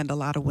going to offend a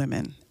lot of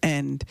women.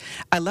 And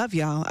I love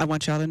y'all. I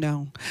want y'all to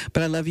know.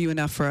 But I love you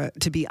enough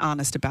to be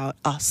honest about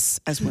us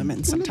as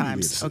women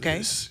sometimes,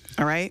 okay?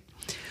 All right?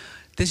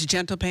 This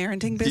gentle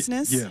parenting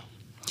business. Yeah.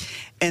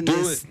 And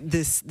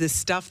this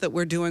stuff that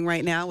we're doing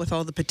right now with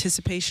all the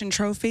participation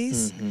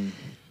trophies,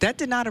 that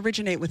did not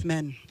originate with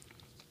men.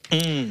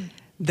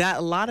 That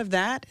a lot of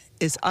that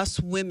is us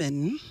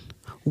women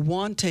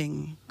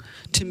wanting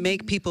to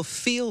make people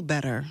feel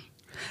better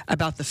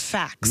about the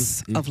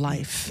facts of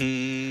life.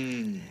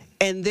 And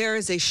there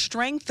is a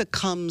strength that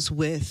comes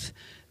with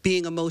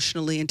being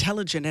emotionally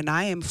intelligent, and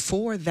I am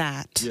for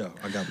that. Yeah,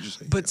 I got what you're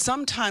saying. But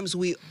sometimes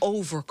we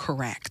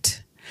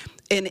overcorrect.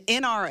 And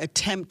in our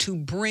attempt to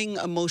bring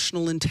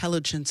emotional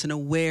intelligence and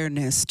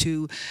awareness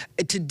to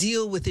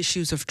deal with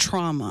issues of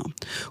trauma,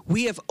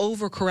 we have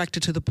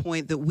overcorrected to the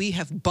point that we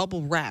have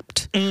bubble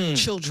wrapped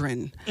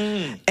children,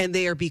 and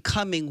they are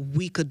becoming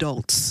weak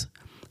adults.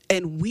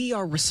 And we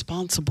are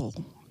responsible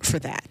for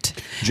that.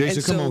 Jason,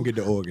 And come so on, get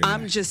the organ.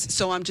 I'm just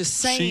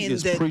saying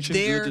is that preaching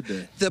good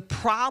today. the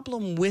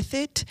problem with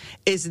it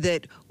is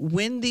that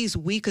when these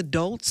weak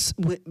adults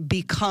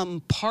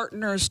become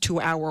partners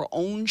to our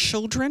own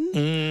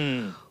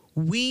children,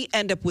 we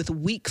end up with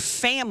weak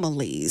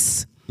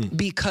families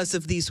because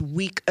of these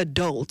weak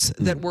adults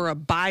that were a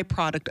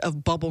byproduct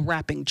of bubble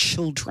wrapping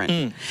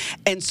children.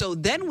 And so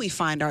then we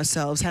find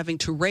ourselves having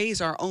to raise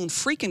our own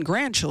freaking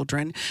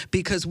grandchildren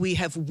because we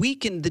have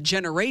weakened the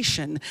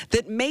generation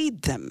that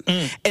made them.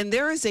 And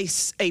there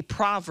is a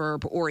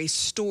proverb or a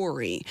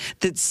story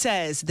that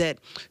says that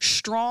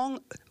strong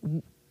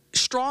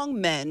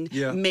men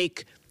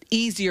make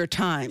easier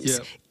times.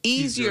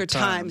 Easier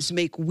times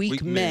make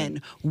weak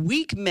men.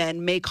 Weak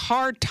men make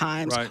hard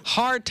times. Right.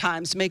 Hard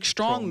times make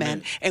strong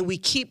men. And we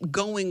keep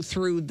going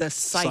through the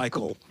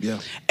cycle. Yeah.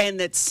 And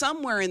that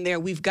somewhere in there,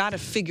 we've got to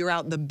figure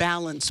out the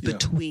balance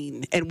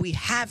between. And we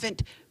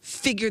haven't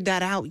figured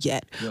that out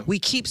yet. Yeah. We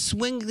keep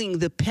swinging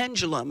the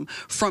pendulum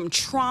from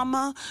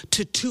trauma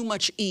to too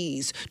much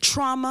ease.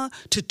 Trauma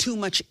to too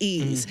much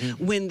ease.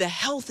 When the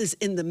health is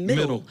in the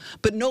middle.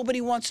 But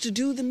nobody wants to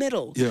do the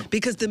middle. Yeah.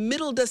 Because the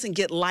middle doesn't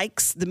get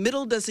likes. The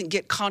middle doesn't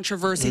get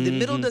controversy. The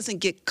middle doesn't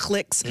get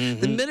clicks.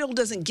 The middle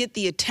doesn't get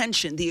the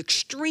attention. The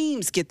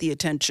extremes get the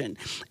attention.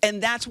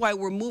 And that's why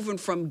we're moving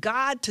from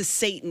God to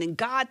Satan and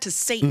God to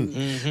Satan.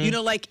 You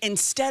know, like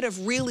instead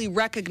of really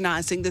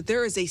recognizing that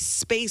there is a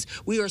space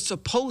we are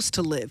supposed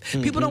to live.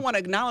 People don't want to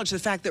acknowledge the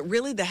fact that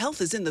really the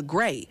health is in the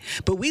gray.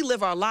 But we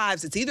live our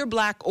lives, it's either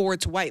black or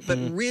it's white. But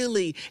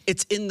really,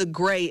 it's in the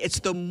gray.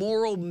 It's the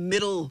moral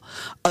middle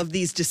of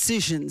these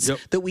decisions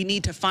that we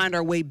need to find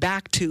our way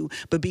back to.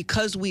 But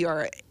because we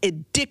are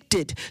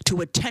addicted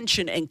to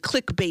attention and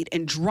clickbait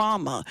and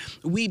drama,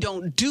 we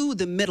don't do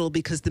the middle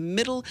because the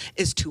middle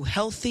is too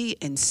healthy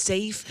and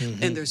safe,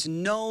 and there's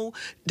no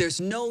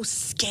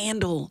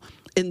scandal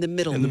in the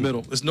middle. In the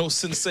middle. There's no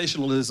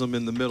sensationalism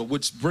in the middle,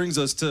 which brings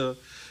us to,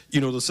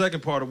 you know, the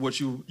second part of what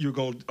you're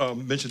going to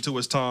mention to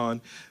us, Ton.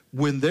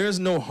 When there's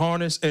no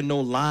harness and no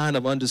line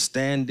of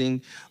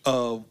understanding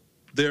of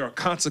there are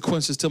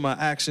consequences to my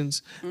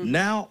actions,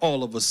 now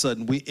all of a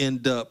sudden we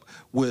end up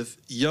with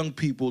young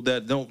people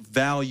that don't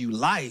value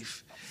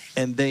life,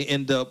 and they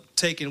end up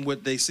taking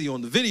what they see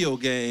on the video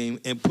game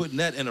and putting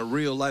that in a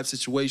real life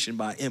situation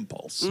by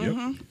impulse. So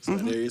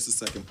there is the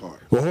second part.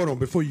 Well, hold on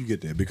before you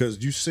get there,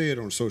 because you said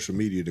on social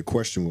media the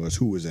question was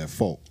who was at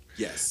fault?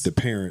 Yes. The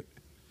parent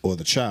or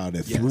the child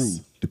that threw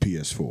the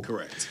PS4.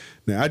 Correct.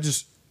 Now,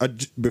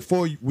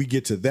 before we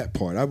get to that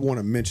part, I want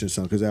to mention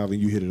something, because Alvin,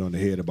 you hit it on the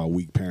head about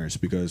weak parents,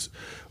 because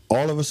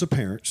all of us are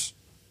parents.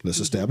 Let's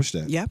establish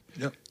that. Yep.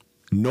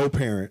 No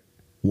parent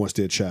wants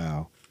their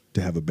child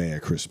to have a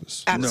bad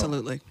Christmas.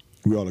 Absolutely.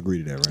 We all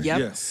agree to that, right? Yep.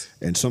 Yes.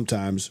 And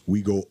sometimes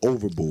we go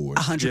overboard.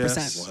 100%.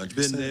 Yes.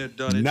 Been there,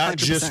 done it. Not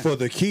just 100%. for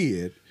the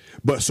kid,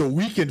 but so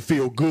we can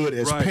feel good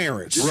as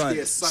parents. Just Right.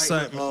 the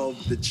excitement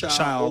of the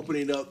child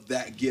opening up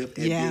that gift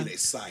and being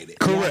excited.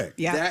 Correct.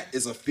 Yeah. That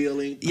is a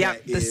feeling. Yeah,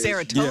 that the is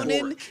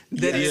serotonin.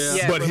 That is,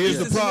 But here's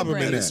the releases in problem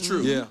in brain. that. It's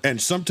true. Yeah. And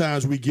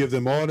sometimes we give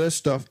them all that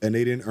stuff and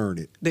they didn't earn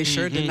it. They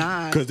sure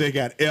denied. Because they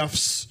got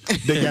F's,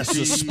 they got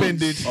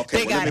suspended,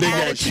 Okay, They got they got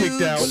attitudes.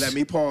 kicked out. Well, let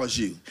me pause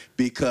you,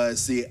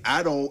 because see,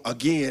 I don't.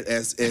 Again,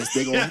 as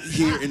they gonna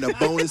hear in the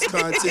bonus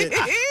content,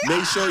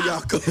 make sure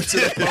y'all go to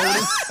the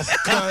bonus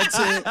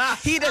content.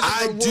 He doesn't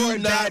I reward do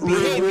not bad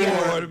behavior.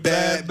 reward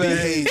bad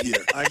behavior.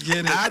 I get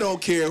it. I don't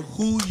care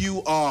who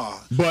you are.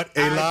 But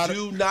a I lot of-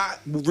 do not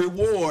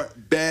reward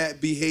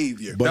bad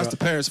behavior. But, That's the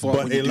parents' fault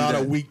But when a you do lot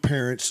that. of weak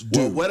parents do.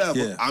 Well, whatever.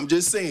 Yeah. I'm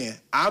just saying.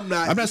 I'm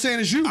not saying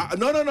it's you.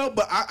 No.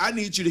 But I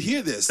need you to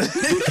hear this,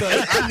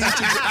 because I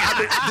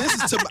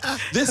need you.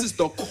 This is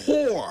the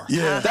core.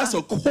 Yeah. That's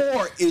a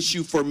core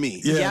issue for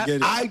me. Yeah, I Yep. get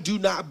it. I do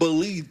not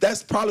believe.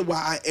 That's probably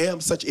why I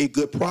am such a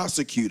good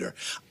prosecutor.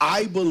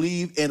 I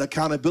believe in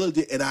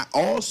accountability, and I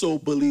also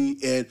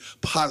believe in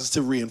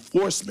positive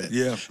reinforcement.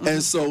 Yeah.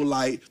 And so,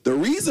 like, the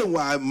reason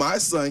why my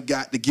son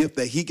got the gift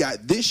that he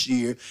got this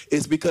year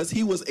is because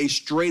he was a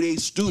straight A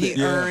student.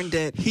 He earned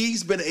it.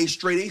 He's been a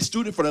straight A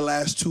student for the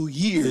last 2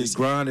 years. He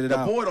grinded it the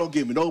out. boy don't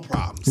give me no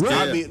problems.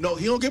 Right. I mean, no,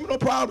 he don't give me no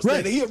problems.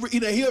 Right. He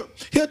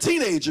a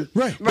teenager.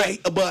 Right.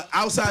 But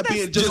outside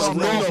being just a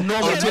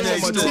normal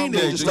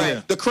teenager, like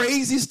yeah. the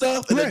crazy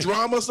stuff and Right. the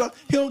drama stuff,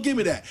 he don't give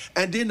me that.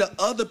 And then the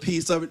other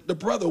piece of it, the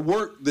brother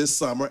worked this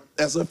summer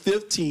as a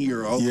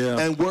 15-year-old Yeah.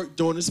 and worked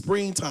during the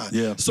springtime.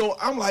 Yeah. So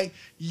I'm like,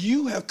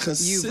 you have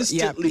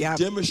consistently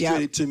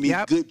demonstrated to me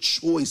good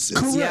choices.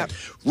 Correct.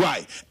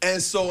 Right.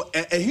 And so,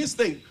 and here's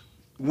the thing.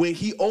 When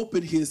he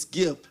opened his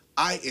gift,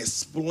 I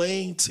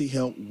explained to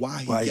him why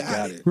he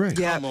got it. Right.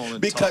 Yeah. Come on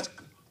and Because talk.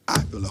 I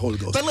feel the Holy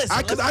Ghost. But listen,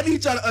 because I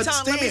need y'all to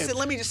Tom, understand.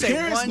 let me just say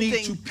parents one need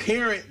thing. to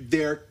parent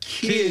their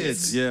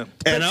kids. Yeah.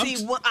 And But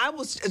see,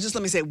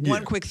 let me say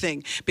one Yeah. quick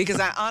thing,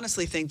 because I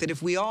honestly think that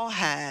if we all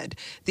had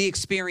the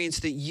experience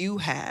that you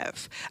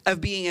have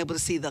of being able to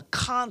see the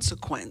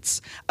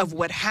consequence of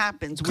what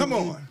happens when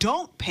you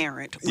don't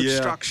parent with Yeah.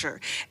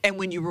 structure, and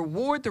when you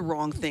reward the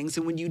wrong things,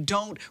 and when you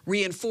don't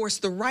reinforce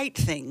the right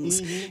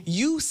things,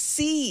 you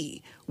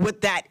see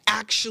what that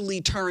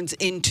actually turns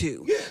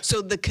into. Yeah.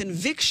 So the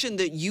conviction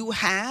that you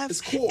have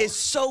It's core. is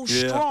so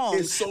Yeah. strong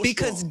It's so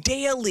because strong.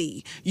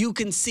 daily you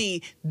can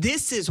see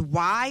this is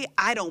why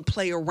I don't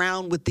play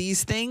around with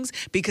these things,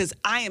 because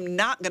I am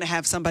not going to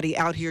have somebody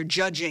out here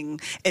judging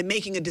and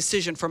making a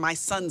decision for my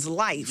son's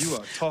life You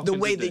are talking the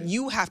way today. that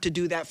you have to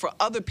do that for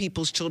other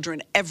people's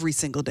children every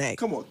single day.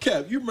 Come on,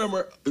 Kev. You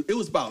remember it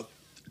was about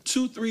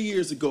 2-3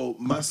 years ago,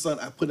 my son,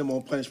 I put him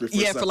on punishment for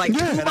Yeah, something. for like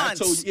 2 and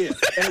months. I told you,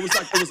 and it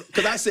was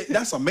because I said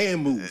that's a man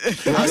move.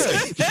 I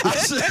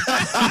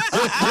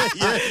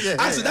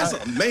said that's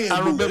a man move. I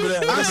remember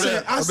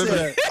that. I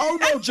said, oh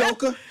no,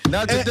 Joker.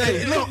 Not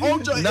today. And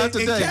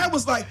Dad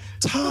was like,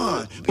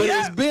 Tom, but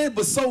it's been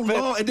so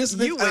long, and this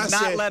you would I not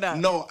said, let up.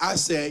 No, I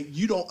said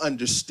you don't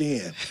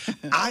understand.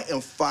 I am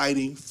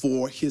fighting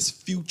for his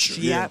future.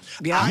 Yep.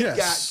 I Yes.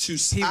 got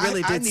to. He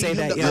really I did need say him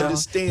that, to y'all.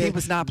 understand He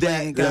was not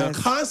playing, that guys.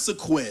 the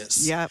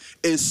consequence Yep.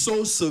 is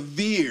so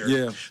severe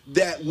Yeah.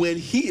 that when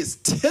he is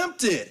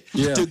tempted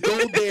Yeah. to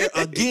go there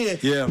again,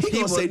 Yeah. he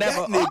gonna will say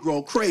never- that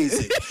Negro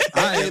crazy.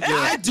 And if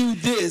I do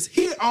this,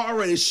 he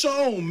already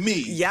shown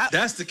me Yep.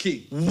 That's the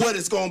key. what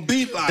it's gonna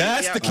be like.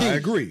 That's the key. I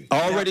agree.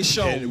 Already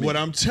shown And me. what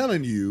I'm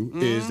telling you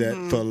is that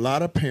for a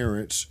lot of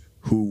parents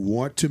who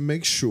want to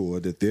make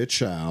sure that their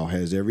child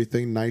has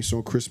everything nice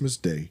on Christmas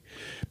Day,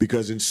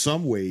 because in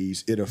some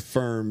ways it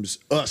affirms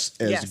us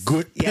as Yes.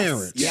 good Yes.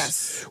 parents.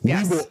 Yes. We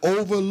Yes. will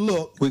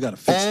overlook We gotta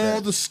fix all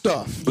that. the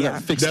stuff We gotta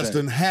fix that's that.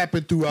 done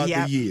happened throughout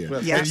Yep. the year.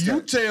 Yep. And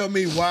you tell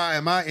me why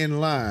am I in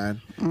line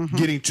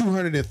getting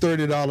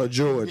 $230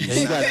 Jordans?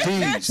 And you got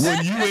these.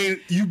 When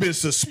you've been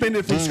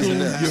suspended from school,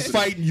 Not you're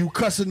fighting, you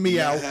cussing me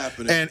Not out,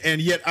 happening. and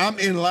yet I'm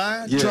in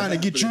line Yeah. trying to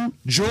get you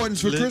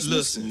Jordans for Christmas.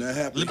 Listen, Not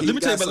happening. let me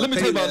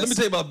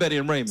tell you about Betty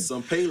and Raymond.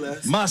 Some pay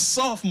less. My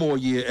sophomore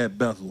year at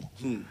Bethel,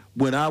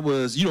 when I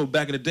was,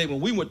 back in the day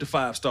when we went to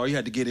 5-star, you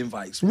had to get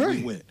invites when we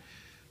Right. went.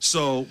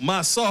 So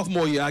my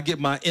sophomore year, I get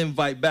my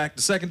invite back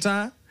the second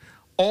time.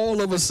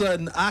 All of a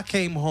sudden, I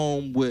came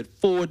home with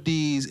 4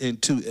 D's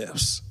and 2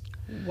 F's.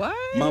 What?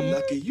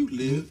 Lucky you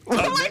live.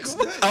 Next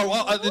day.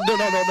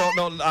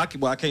 No.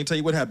 I can't tell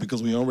you what happened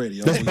because we on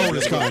radio. That's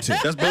bonus content.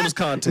 That's bonus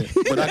content.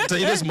 But I can tell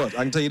you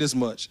this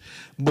much.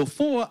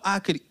 Before I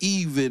could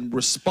even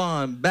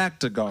respond back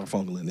to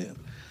Garfunkel and them,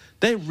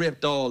 they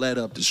ripped all that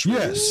up to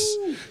shreds.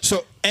 Yes.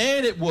 So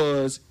And it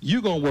was,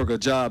 you going to work a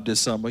job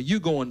this summer. You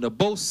going to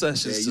both There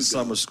sessions you to go.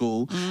 summer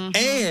school.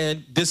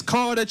 And this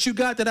car that you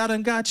got that I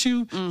done got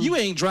you, you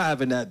ain't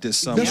driving that this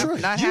summer. That's right.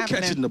 Not You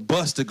happening. catching the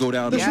bus to go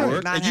down to That's right.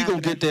 work. Not And you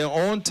going to get there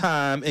on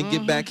time and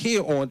get back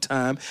here on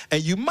time.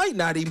 And you might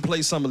not even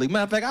play Summer League.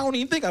 Matter of fact, I don't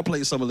even think I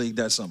played Summer League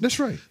that summer. That's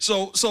right.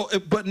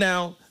 But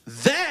now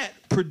that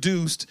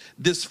produced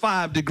this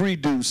 5-degree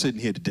dude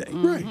sitting here today.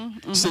 Right.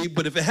 See,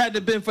 but if it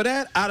hadn't been for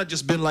that, I'd have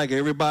just been like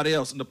everybody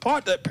else. And the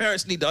part that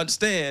parents need to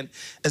understand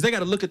is they got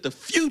to look at the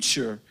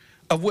future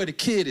of where the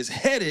kid is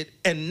headed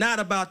and not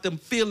about them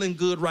feeling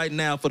good right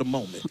now for the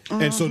moment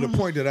And so the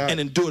point that and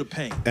endure the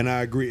pain. and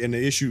I agree, and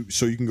the issue,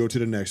 so you can go to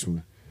the next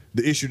one.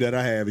 The issue that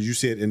I have is you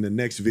said in the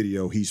next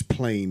video he's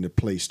playing the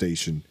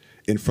PlayStation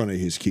in front of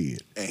his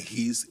kid. And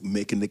he's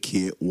making the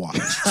kid watch.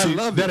 See,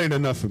 that ain't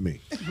enough for me.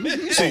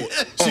 See,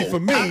 for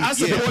me, I the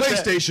support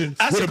that. PlayStation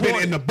I would have been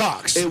support in the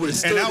box. It would've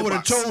stayed and in I the would have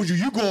box. told you,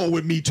 you going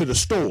with me to the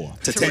store.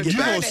 To take and it you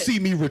back. going to see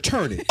me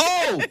return it.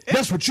 Oh!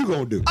 That's what you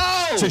going to do.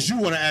 Oh! Since you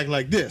want to act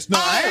like this. No,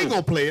 I ain't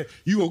going to play it.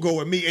 You going to go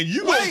with me, and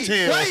you going to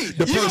tell wait.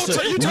 the You gonna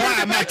person, you turn why it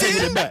am I back taking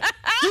in? it back?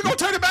 You gonna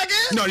turn it back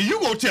in? No, you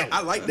going to tell him.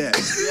 I like that.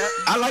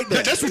 I like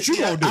that. That's what you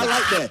gonna do. I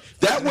like that.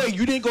 That way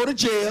you didn't go to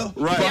jail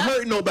for Right.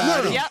 hurting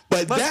nobody. Yep.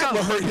 But Let's that go.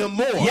 will hurt him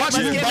more. Watch let's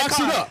me get in the box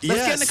car. it up.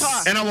 Let's get in the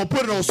car. And I'm going to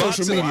put it on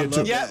social it. I media, love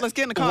too. Yeah, let's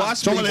get in the car. Watch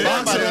So I'm me gonna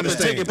let box everybody it up and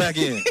understand. take it back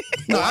in.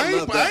 No, I I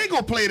love ain't, that. I ain't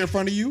going to play it in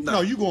front of you.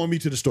 No, you going with me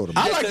to the store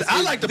tomorrow.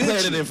 I like to play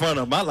it in front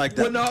of him. I like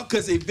that. Well, no,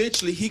 because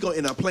eventually he gonna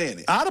end up playing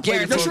it. I'd have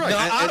played it That's for, right. no,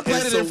 I'd have And- played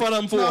and it in so- front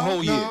of him for a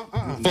whole year.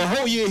 For a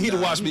whole year, he'd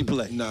have watched me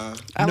play. Nah.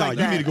 I No, like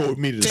you that. need to go with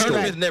me to the Take it store.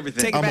 back. Tournament and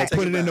everything. Take it I'm back. going to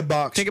put it in the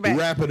box, Take it back.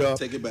 wrap it up.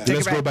 Take it back. Let's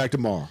Take it go back. back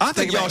tomorrow. I think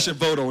Take it y'all back. should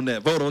vote on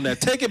that. Vote on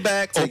that. Take it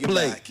back Take or it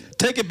play. back.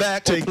 Take it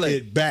back or Take play.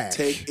 it back.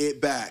 Take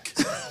it back.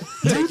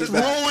 You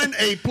throwing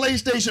a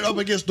PlayStation up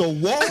against the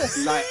wall?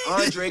 Like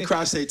Andre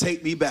Crouch said,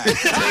 take me back. Take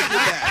it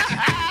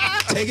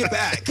back. Take it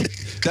back.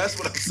 That's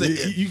what I'm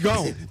saying. You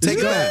gone. Take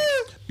it back.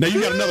 Now you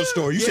got another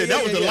story. You said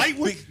that was the light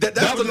one?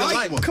 That's the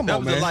light one. Come That on,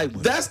 was the man. light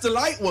one. That's the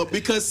light one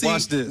because see,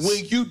 Watch this.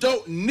 when you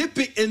don't nip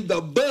it in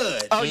the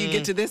bud, Oh, you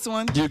get to this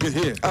one? You can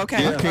hear.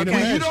 Okay. Yeah. can't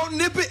okay. when you don't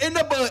nip it in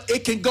the bud,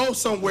 it can go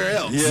somewhere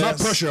else. Yeah. My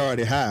pressure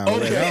already high.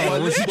 Okay,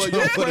 already. well,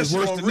 your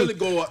pressure gonna really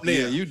go up now.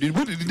 Yeah, you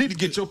need to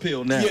get your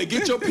pill now. Yeah,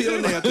 get your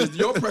pill now because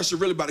your pressure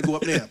really about to go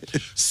up now.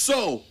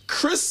 So,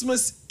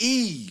 Christmas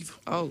Eve.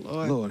 Oh,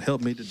 Lord. Lord,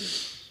 help me today.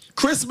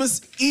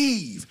 Christmas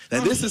Eve.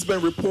 Now, this has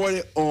been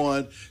reported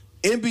on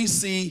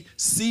NBC,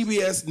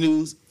 CBS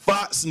News,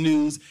 Fox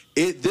News.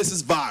 This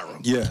is viral.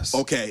 Yes.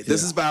 Okay,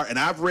 this is viral. And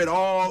I've read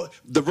all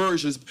the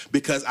versions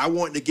because I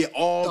wanted to get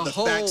all The the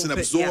facts and whole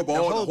absorb the all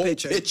whole the whole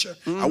picture. picture.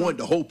 I wanted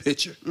the whole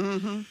picture.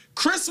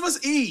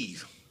 Christmas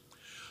Eve.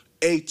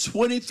 A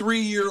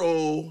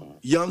 23-year-old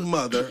young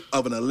mother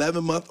of an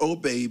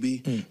 11-month-old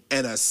baby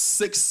and a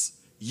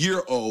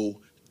 6-year-old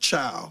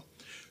child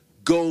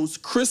goes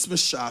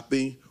Christmas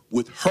shopping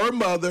with her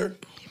mother,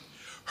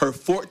 her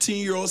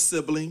 14-year-old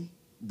sibling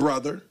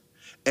brother,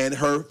 and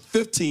her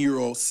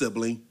 15-year-old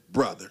sibling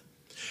brother.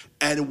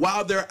 And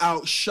while they're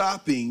out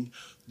shopping,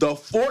 the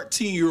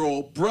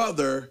 14-year-old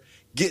brother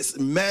gets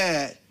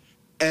mad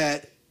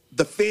at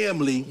the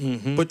family,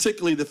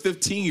 particularly the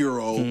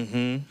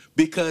 15-year-old,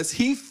 because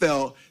he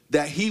felt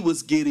that he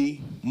was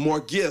getting more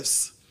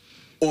gifts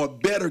or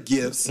better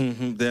gifts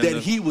than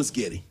he was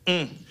getting.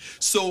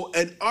 So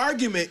an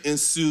argument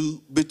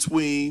ensued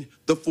between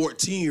the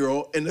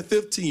 14-year-old and the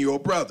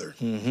 15-year-old brother,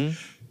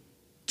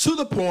 to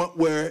the point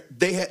where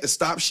they had to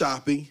stop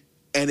shopping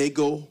and they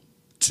go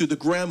to the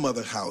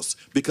grandmother's house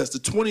because the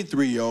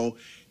 23-year-old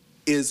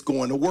is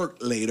going to work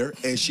later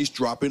and she's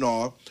dropping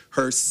off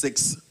her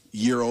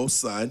 6-year-old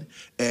son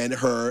and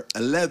her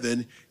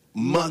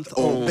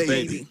 11-month-old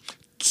baby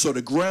so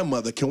the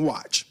grandmother can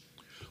watch.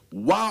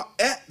 While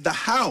at the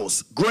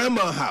house,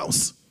 grandma's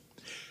house,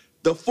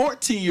 the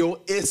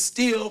 14-year-old is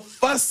still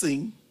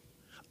fussing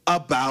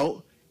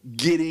about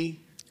getting,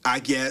 I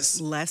guess,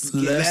 less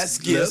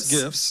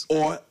gifts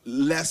or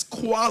less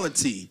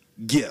quality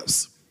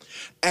gifts.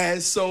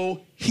 And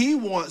so he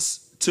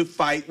wants to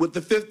fight with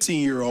the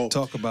 15-year-old.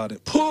 Talk about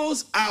it.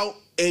 Pulls out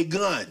a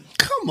gun.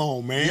 Come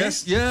on, man.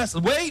 Yes.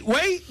 Wait.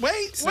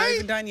 It's not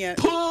even done yet.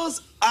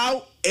 Pulls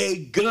out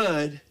a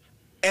gun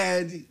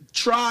and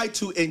try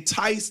to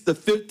entice the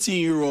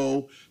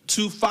 15-year-old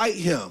to fight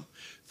him.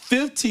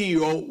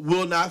 15-year-old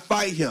will not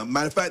fight him.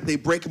 Matter of fact, they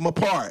break him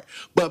apart.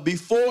 But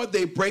before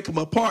they break him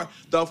apart,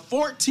 the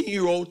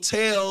 14-year-old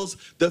tells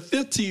the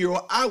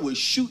 15-year-old, I will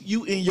shoot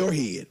you in your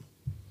head.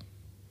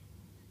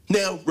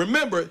 Now,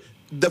 remember,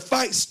 the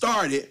fight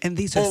started and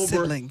these are over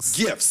siblings.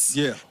 Gifts.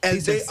 Yeah. And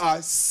these they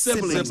are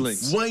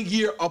siblings. 1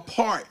 year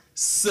apart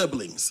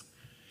siblings.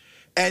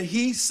 And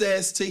he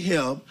says to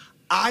him,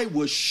 I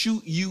will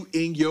shoot you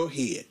in your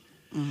head.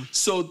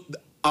 So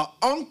an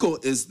uncle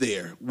is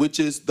there, which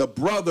is the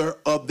brother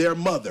of their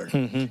mother,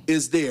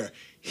 is there.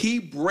 He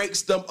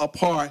breaks them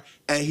apart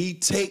and he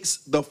takes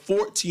the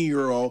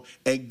 14-year-old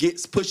and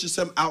pushes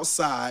him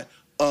outside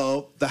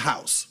of the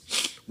house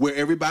where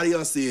everybody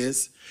else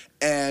is.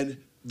 And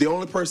the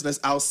only person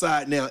that's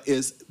outside now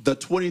is the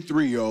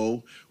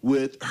 23-year-old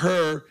with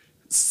her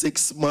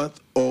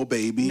 6-month-old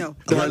baby, No,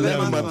 the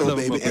 11-month-old 11-month-old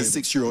baby, and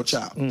 6-year-old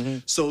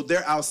child. So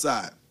they're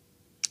outside.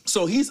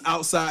 So he's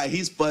outside,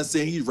 he's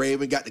fussing, he's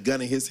raving, got the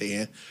gun in his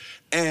hand.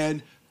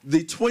 And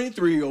the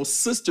 23-year-old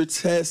sister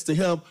says to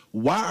him,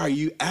 why are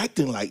you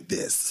acting like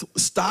this?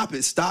 Stop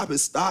it, stop it,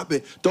 stop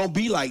it. Don't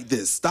be like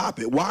this. Stop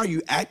it. Why are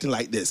you acting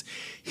like this?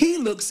 He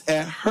looks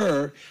at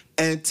her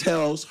and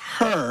tells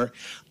her,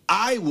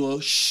 I will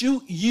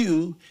shoot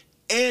you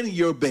and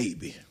your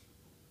baby.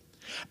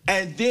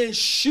 And then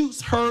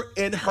shoots her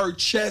in her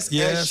chest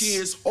as she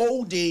is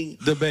holding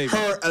the baby,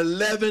 her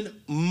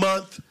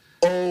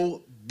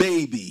 11-month-old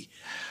baby.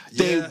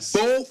 They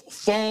both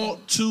fall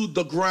to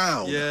the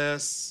ground.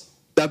 Yes.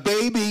 The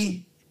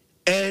baby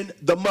and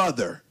the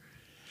mother.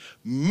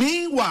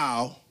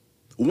 Meanwhile,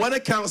 one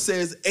account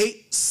says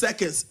 8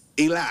 seconds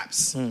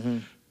elapse.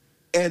 And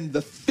the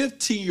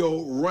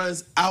 15-year-old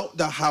runs out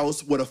the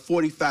house with a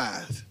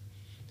 .45.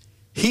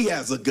 He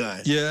has a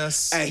gun.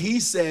 Yes. And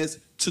he says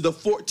to the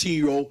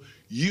 14-year-old,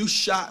 you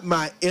shot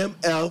my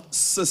MF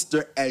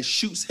sister, and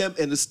shoots him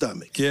in the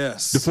stomach.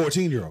 Yes. The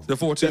 14-year-old. The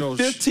 14-year-old.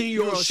 The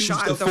 15-year-old shoots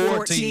shot the the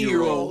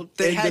 14-year-old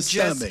that in had the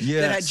just stomach.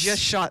 that had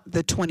just shot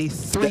the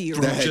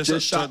 23-year-old. That had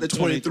just shot the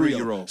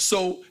 23-year-old.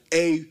 So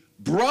a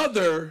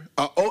brother,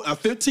 a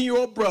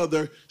 15-year-old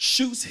brother,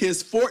 shoots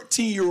his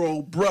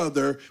 14-year-old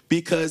brother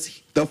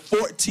because the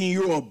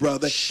 14-year-old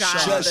brother just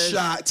shot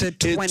his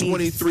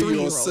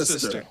 23-year-old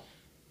sister.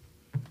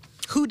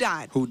 Who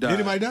died? Who died?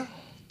 Anybody die?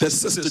 The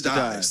sister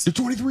dies. The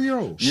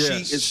 23-year-old.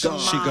 Yes. She is gone.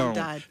 She gone.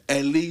 Died.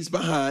 And leaves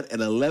behind an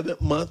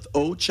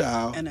 11-month-old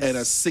child and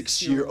a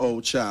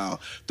 6-year-old child.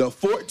 The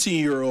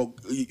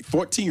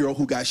 14-year-old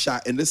who got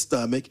shot in the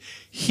stomach,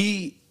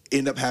 he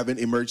ended up having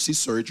emergency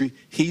surgery.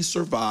 He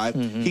survived.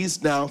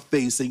 He's now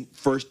facing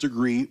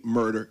first-degree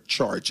murder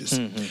charges.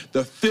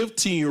 The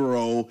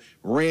 15-year-old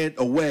ran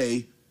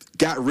away,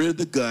 got rid of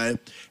the gun,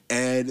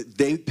 and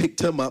they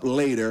picked him up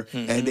later,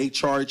 and they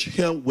charged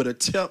him with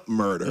attempt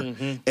murder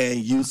and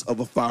use of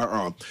a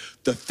firearm.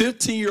 The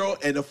 15-year-old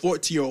and the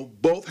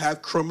 14-year-old both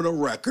have criminal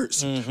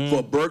records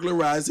for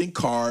burglarizing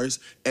cars,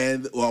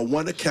 and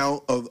one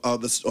account of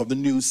the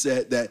news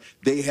said that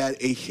they had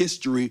a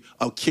history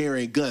of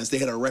carrying guns. They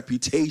had a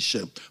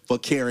reputation for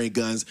carrying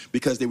guns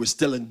because they were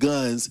stealing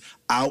guns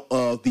out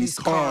of these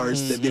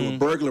cars that they were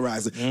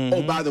burglarizing.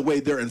 Oh, by the way,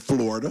 they're in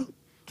Florida.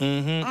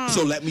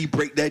 So let me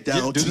break that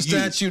down to you.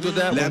 Statute of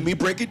that Let one. me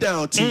break it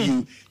down to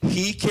you.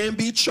 He can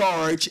be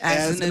charged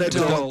as an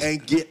adult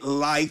and get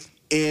life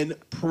in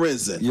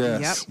prison,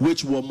 Yes.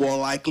 which will more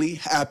likely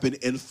happen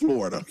in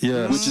Florida,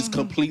 Yes. which is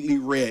completely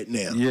red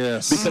now.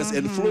 Yes. Because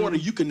in Florida,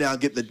 you can now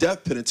get the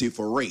death penalty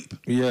for rape.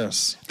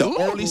 Yes. The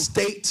only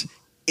state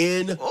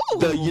in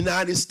the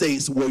United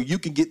States where you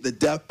can get the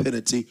death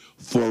penalty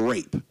for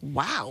rape.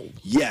 Wow.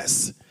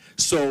 Yes.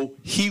 So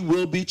he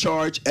will be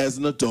charged as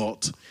an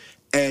adult.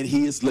 and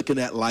he is looking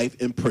at life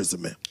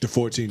imprisonment. The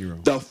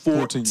 14-year-old. The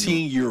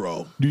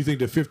 14-year-old. Do you think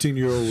the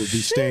 15-year-old would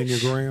be stand your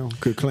ground?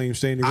 Could claim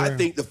stand your ground? I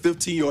think the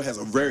 15-year-old has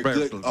a very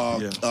good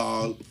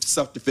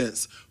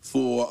self-defense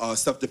for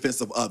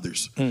self-defense of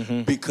others,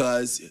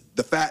 because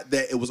the fact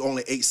that it was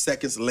only 8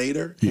 seconds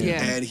later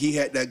and he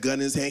had that gun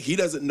in his hand, he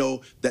doesn't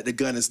know that the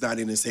gun is not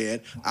in his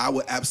hand. I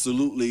would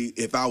absolutely,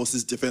 if I was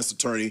his defense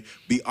attorney,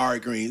 be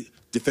arguing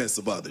defense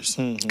of others.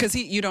 Because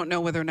you don't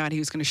know whether or not he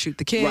was going to shoot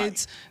the kids.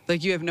 Right.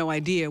 Like, you have no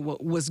idea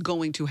what was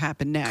going to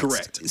happen next.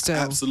 Correct. So,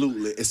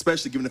 absolutely.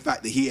 Especially given the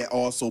fact that he had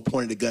also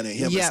pointed a gun at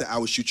him and said, I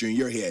will shoot you in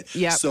your head.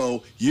 Yep.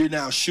 So you're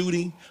now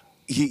shooting.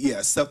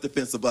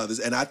 Self-defense of others.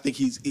 And I think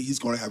he's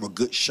going to have a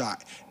good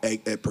shot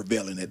at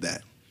prevailing at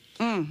that.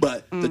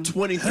 But the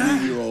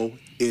 23-year-old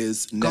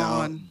is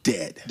now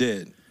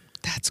dead.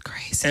 That's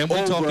crazy. And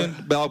we're talking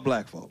about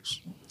black folks.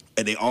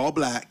 And they all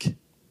black.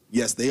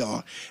 Yes, they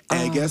are.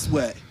 And guess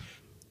what?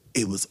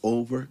 It was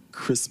over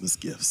Christmas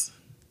gifts.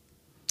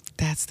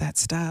 That's that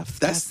stuff.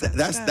 That's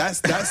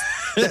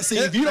see,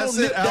 if you don't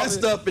nip that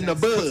stuff in the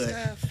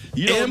bud,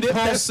 you don't nip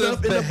that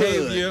stuff in the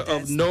behavior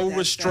bud. of no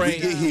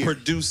restraint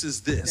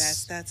produces this.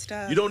 That's that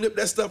stuff. You don't nip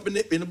that stuff in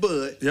the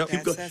bud. Yep.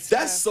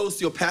 That's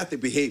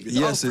sociopathic behavior.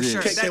 Yes, it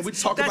is. Can we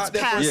talk about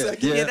that for a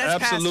second? Yeah,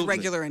 that's absolutely. past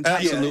regular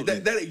entitlement.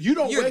 Absolutely. You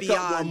don't wake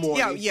up one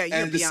morning you're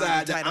and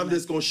decide that I'm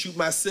just going to shoot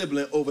my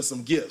sibling over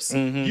some gifts.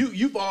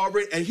 You've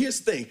already, and here's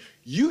the thing,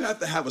 you have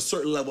to have a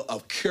certain level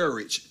of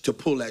courage to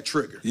pull that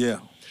trigger. Yeah.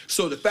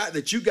 So the fact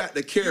that you got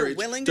the courage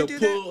to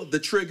pull the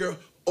trigger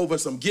over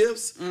some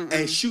gifts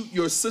and shoot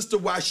your sister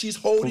while she's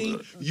holding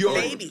your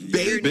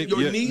baby,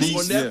 your niece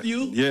or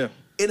nephew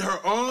in her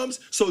arms.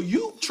 So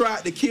you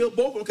tried to kill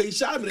both of them because he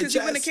shot him in the chest.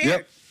 Because he wouldn't have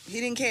cared. He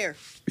didn't care.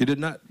 He did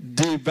not.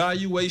 The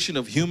evaluation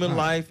of human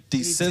life,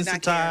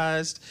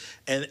 desensitized,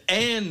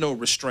 and no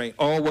restraint,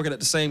 all working at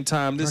the same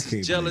time. This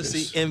is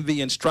jealousy,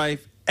 envy, and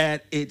strife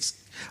at its,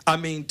 to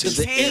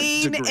the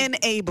nth degree. And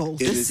Abel.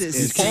 This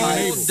is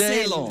all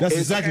day long. That's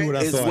exactly what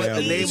I thought. What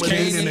the name of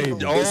Cain and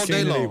Abel. All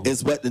day long.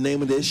 It's what the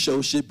name of this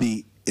show should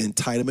be.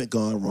 Entitlement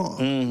gone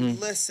wrong.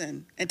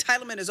 Listen,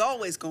 entitlement is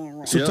always going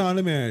wrong. So, Tom,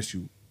 let me ask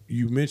you.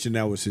 You mentioned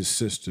that was his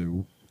sister,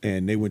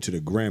 and they went to the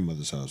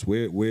grandmother's house.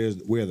 Where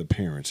are the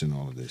parents in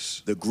all of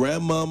this? The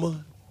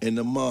grandmama and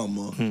the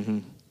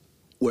mama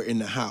were in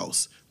the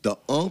house. The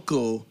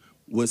uncle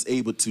was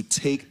able to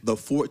take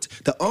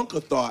the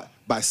uncle thought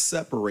by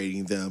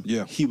separating them,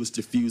 he was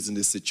diffusing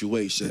the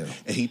situation,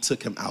 and he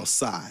took him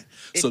outside.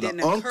 It so didn't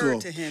the occur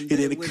uncle, to him it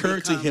didn't occur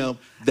to him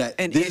that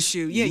an this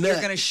issue. Yeah, you're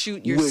going to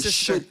shoot your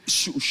sister.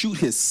 Shoot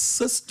his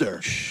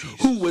sister,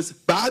 who was,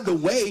 by the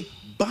way,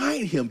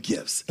 buying him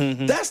gifts.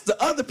 That's the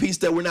other piece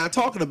that we're not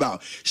talking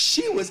about.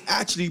 She was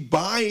actually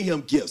buying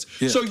him gifts.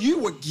 So you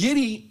were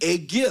getting a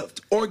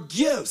gift or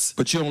gifts.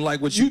 But you don't like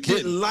what you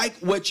didn't like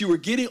what you were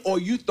getting, or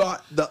you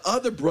thought the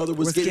other brother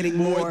was getting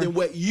more than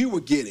what you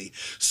were getting.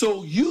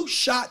 So you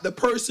shot the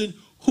person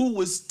who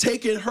was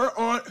taking her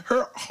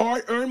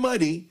hard-earned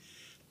money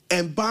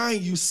and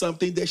buying you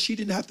something that she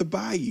didn't have to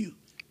buy you.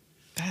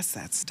 That's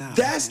that stuff.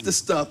 That's the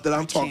stuff that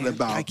I'm talking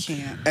about. I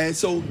can't. And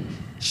so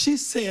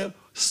she's saying,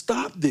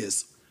 stop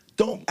this.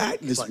 Don't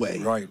act this way.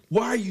 Right.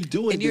 Why are you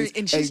doing this?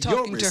 And she's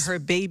talking to her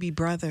baby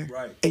brother.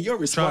 Right. And your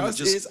response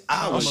is,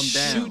 I will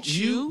shoot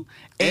you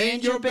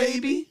and your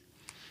baby?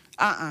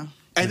 And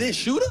then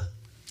shoot her?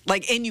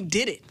 Like, and you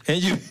did it.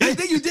 And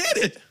then you did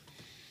it.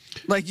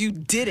 Like, you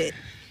did it.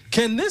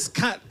 Can this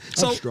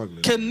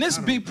can this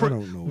be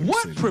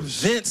what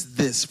prevents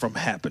this from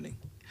happening?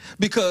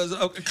 Because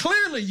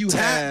clearly you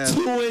have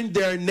tattooing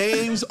their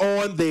names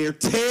on their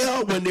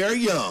tail when they're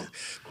young.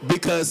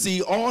 Because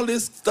see, all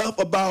this stuff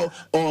about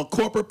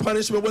corporate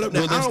punishment, whatever.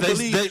 Now, I don't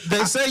believe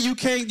they say you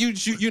can't.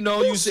 You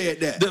know. Who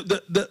said that?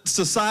 The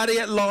society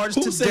at large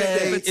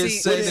today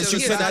is saying that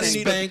you cannot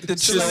spank the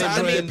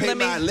children.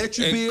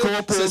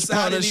 Corporal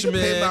punishment,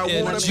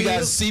 and you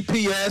got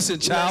CPS and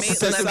child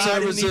protective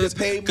services.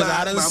 Because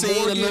I done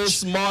seen a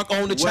little mark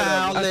on the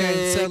child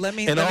leg. So let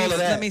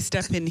me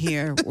step in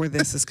here where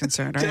this is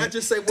concerned. Can I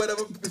just say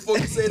whatever before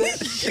you say that?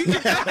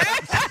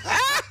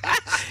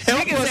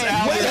 Help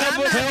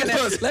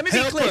us. Let me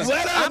be clear.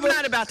 I'm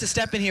not about to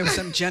step in here with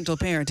some gentle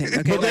parenting.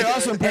 Okay, but there are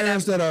some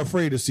parents that are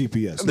afraid of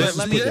CPS.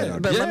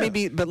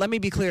 Let me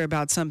be clear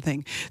about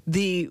something.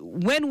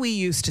 When we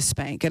used to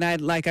spank,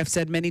 and like I've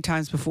said many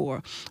times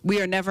before,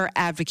 we are never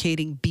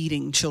advocating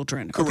beating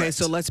children. Correct. Okay,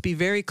 so let's be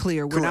very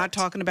clear. We're not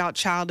talking about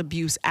child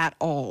abuse at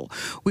all.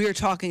 We are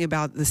talking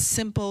about the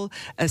simple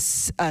a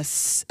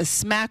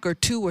smack or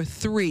two or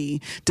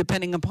three,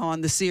 depending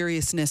upon the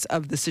seriousness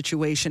of the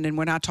situation, and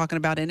we're not talking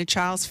about in a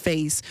child's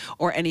face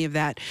or any of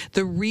that.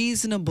 The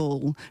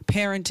reasonable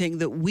parenting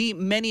that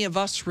many of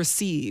us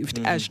received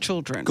as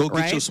children. Go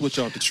get your switch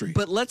off the tree.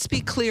 But let's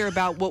be clear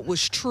about what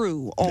was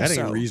true also.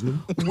 That ain't reasonable.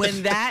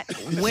 When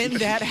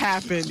that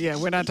happened,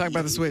 we're not talking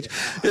about the switch.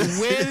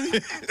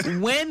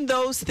 When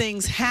those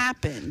things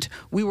happened,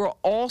 we were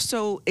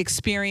also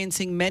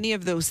experiencing many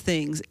of those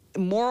things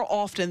more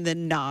often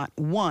than not,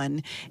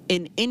 one,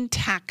 in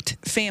intact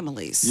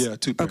families. Yeah,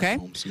 two-parent okay?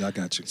 homes. Yeah, I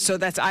got you. So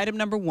that's item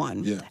number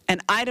one. Yeah.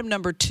 And item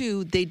number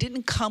two, they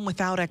didn't come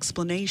without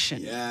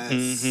explanation.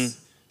 Yes.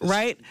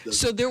 Right?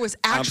 So there was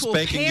actual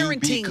spanking you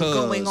parenting because.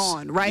 going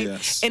on, right?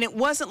 Yes. And it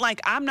wasn't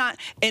like I'm not,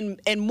 and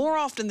more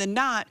often than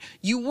not,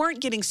 you weren't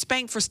getting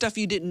spanked for stuff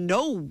you didn't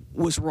know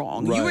was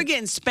wrong. You Right. were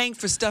getting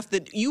spanked for stuff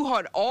that you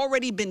had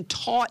already been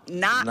taught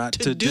not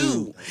to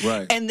do.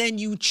 Right. And then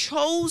you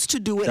chose to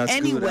do it That's good,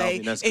 anyway,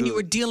 Alvin. That's and you good.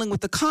 were dealing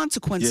with the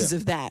consequences Yeah.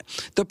 of that.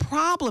 The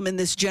problem in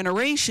this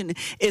generation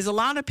is a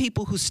lot of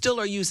people who still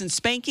are using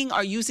spanking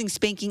are using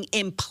spanking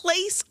in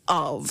place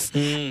of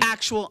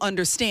actual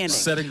understanding.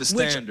 Setting the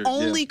standard, Which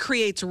only yeah.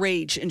 creates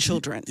rage in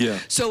children. Yeah.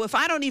 So if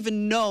I don't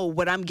even know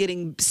what I'm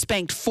getting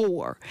spanked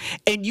for,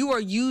 and you are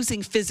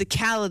using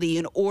physicality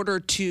in order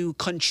to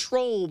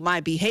control my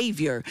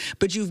behavior,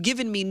 but you've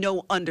given me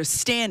no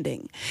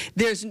understanding,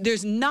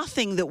 there's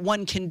nothing that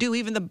one can do.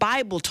 Even the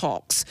Bible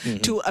talks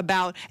to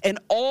about, and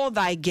all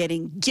thy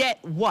getting,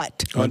 get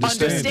what?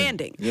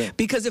 Understanding. Yeah.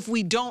 Because if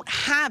we don't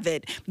have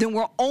it, then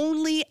we're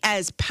only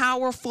as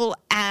powerful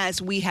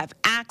as we have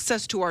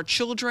access to our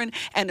children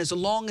and as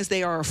long as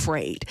they are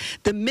afraid.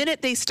 The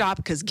minute they stop,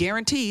 because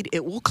guaranteed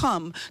it will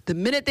come, the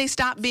minute they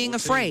stop being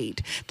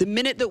afraid, the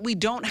minute that we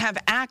don't have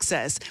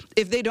access,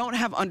 if they don't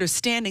have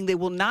understanding, they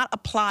will not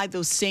apply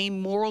those same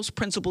morals,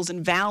 principles,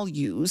 and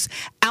values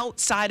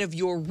outside of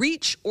your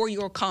reach or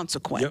your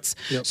consequence.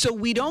 Yep. So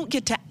we don't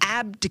get to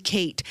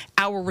abdicate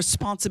our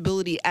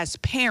responsibility as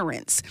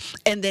parents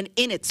and then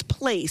in its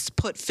place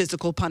put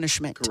physical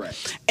punishment.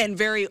 Correct. And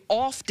very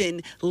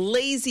often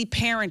lazy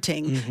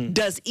parenting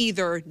does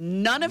either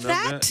none of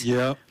that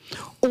Yeah.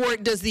 or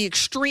it does the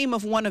extreme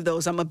of one of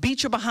those. I'm going to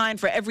beat you behind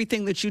for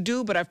everything that you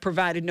do, but I've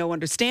provided no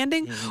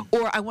understanding.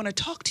 Or I want to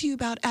talk to you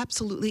about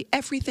absolutely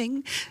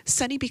everything,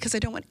 Sonny, because I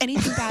don't want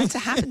anything bad to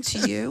happen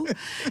to you.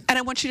 And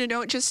I want you to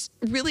know it just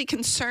really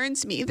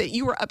concerns me that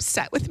you were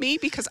upset with me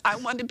because I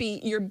want to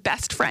be your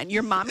best friend.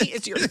 Your mommy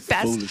is your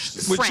best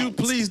Foolishness. friend. Would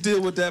you please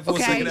deal with that for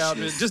Okay. a second,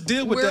 Alvin? Just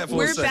deal with that for a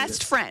We're second.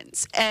 best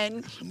friends,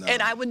 and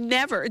I would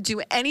never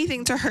do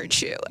anything to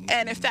hurt you.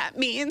 And if that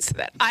means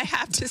that I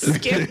have to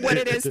skip what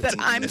it is that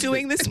I'm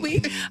doing this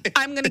week,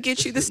 I'm going to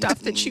get you the stuff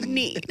that you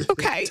need,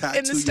 okay, and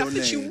Tattoo the stuff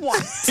your that you name.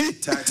 want,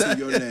 Tattoo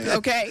your name.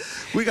 okay.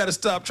 We got to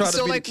stop trying So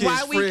to be like, the kid's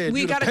why friend. we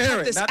You're got to the cut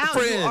parent, this not the out?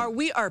 friend.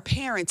 We are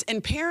parents,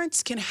 and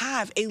parents can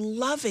have a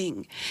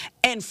loving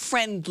and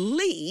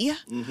friendly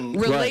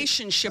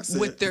relationship That's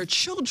with it. their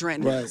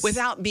children Right.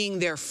 without being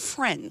their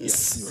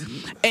friends.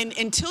 And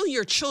until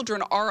your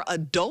children are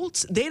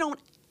adults, they don't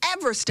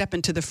ever step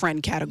into the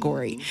friend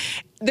category.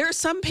 There are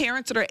some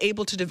parents that are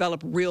able to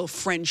develop real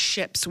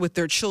friendships with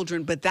their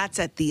children, but that's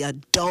at the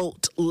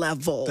adult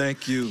level.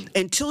 Thank you.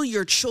 Until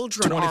your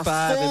children 25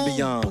 are and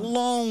beyond.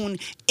 full-blown,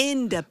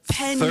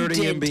 independent,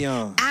 30 and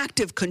beyond.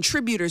 active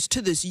contributors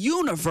to this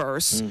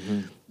universe,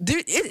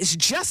 it is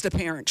just a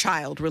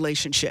parent-child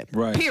relationship,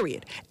 Right.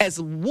 period. As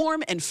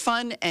warm and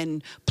fun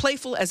and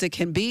playful as it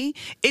can be,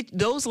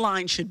 those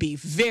lines should be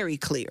very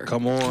clear.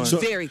 Come on.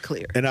 Very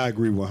clear. And I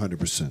agree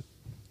 100%.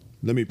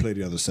 Let me play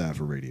the other side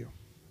for radio.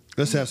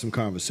 Let's have some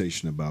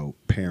conversation about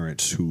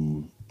parents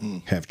who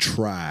have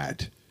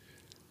tried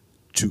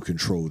to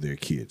control their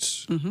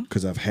kids.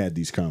 Because I've had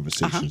these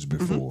conversations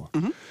before.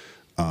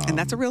 And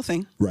that's a real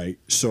thing. Right.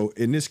 So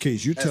in this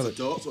case, you As tell it.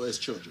 adults or as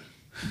children?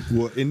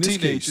 Well, in this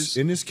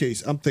Teenagers.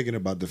 case, I'm thinking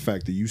about the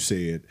fact that you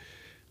said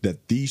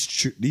that these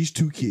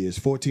two kids,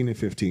 14 and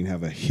 15,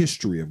 have a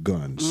history of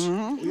guns.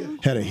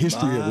 Had a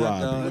history of My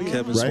robbery. God,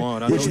 Kevin right?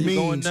 Swan, I know where you're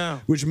going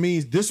now. Which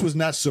means this was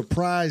not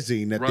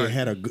surprising that they Right.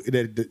 had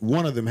that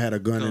one of them had a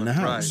gun in the Right.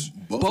 house.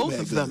 Both had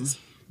of them. guns.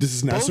 This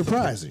is not Both of them.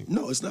 surprising.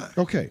 No, it's not.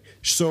 Okay,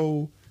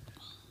 so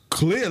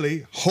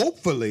clearly,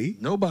 hopefully,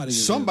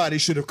 somebody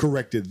should have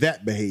corrected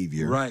that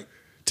behavior, Right.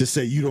 To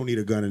say you don't need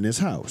a gun in this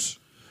house,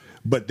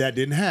 but that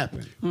didn't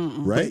happen,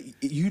 right?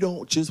 But you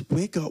don't just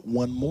wake up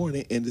one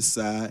morning and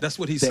decide That's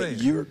what he's that saying.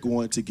 you're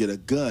going to get a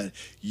gun.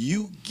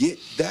 You get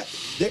that.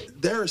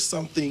 There is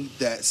something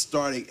that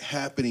started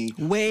happening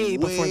Way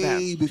before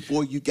that.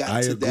 before you got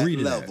I to that agree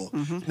to that. level.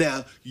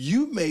 Now,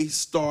 you may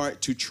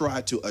start to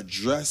try to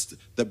address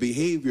the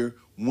behavior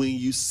when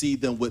you see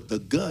them with the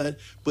gun,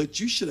 but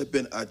you should have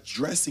been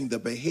addressing the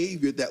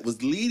behavior that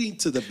was leading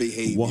to the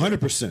behavior.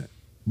 100%.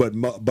 But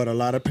a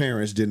lot of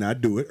parents did not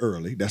do it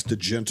early. That's the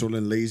gentle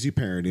and lazy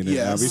parenting that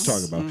Yes. Albie's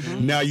talking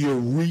about. Now you're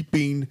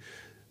reaping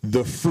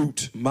the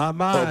fruit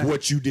of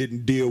what you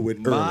didn't deal with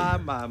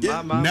early.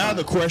 Now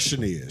the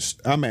question is,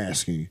 I'm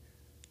asking,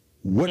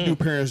 what do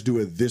parents do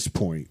at this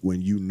point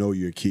when you know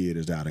your kid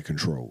is out of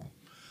control?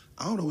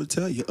 I don't know what to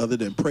tell you other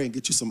than pray and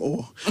get you some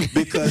oil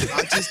because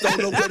I just don't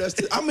know what else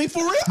to. I mean, for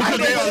real.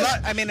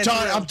 It's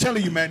John, real. I'm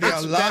telling you, man, there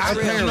are lots of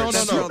real.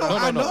 parents. No.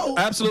 I know.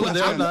 Absolutely, But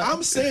they're not.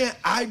 I'm saying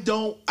I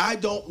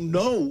don't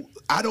know.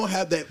 I don't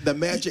have the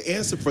magic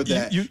answer for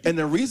that. And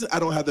the reason I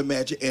don't have the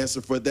magic answer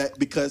for that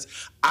because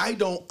I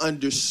don't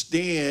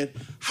understand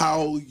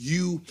how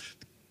you.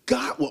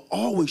 God will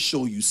always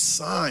show you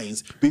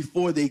signs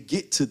before they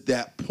get to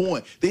that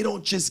point. They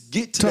don't just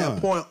get to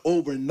that point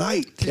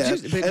overnight,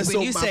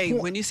 Kev.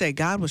 When you say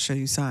God will show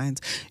you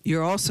signs,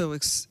 you're also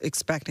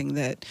expecting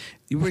that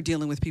we're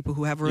dealing with people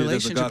who have a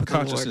relationship there's a God with the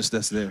Lord. consciousness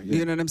that's there. Yeah.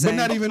 You know what I'm saying?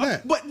 But not even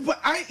that.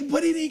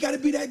 But it ain't got to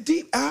be that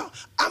deep, Al.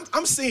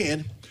 I'm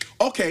saying,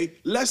 okay,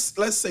 let's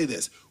say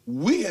this.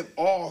 We have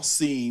all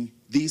seen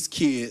these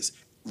kids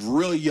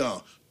real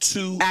young,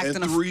 2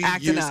 and 3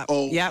 years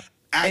old. Yep.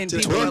 And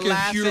people are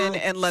laughing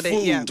and letting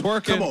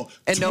twerking. Come on,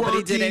 and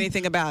nobody did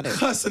anything about it.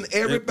 Cussing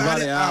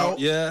everybody out.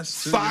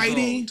 Yes, 2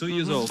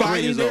 years old,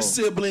 fighting their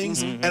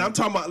siblings, and I'm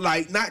talking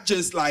about not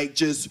just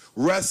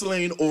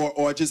wrestling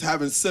or just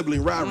having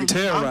sibling rivalry.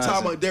 I'm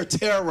talking about they're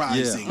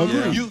terrorizing.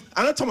 Yeah.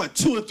 I'm not talking about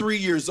 2 and 3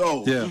 years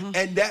old,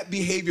 and that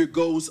behavior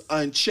goes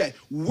unchecked.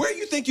 Where do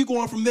you think you're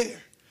going from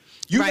there?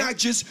 You're not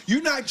just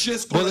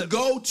going to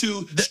go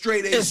to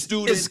straight A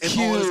students and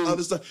all this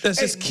other stuff. That's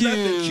just cute.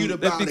 Nothing cute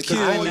about it,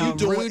 because all you're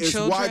doing is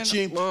children,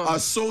 watching a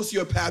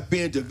sociopath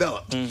being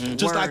developed.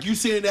 Just like you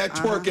seeing that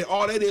twerking,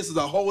 all that is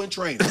a hoe in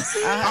training.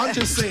 I'm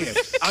just saying.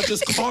 I'm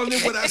just calling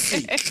it what I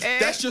see.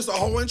 That's just a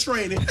hoe in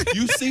training.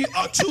 You see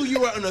a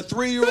 2-year-old and a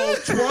 3-year-old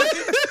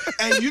twerking,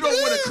 and you don't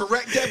want to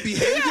correct that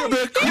behavior.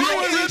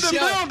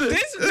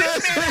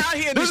 This man out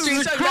here in the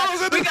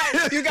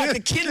streets. You got the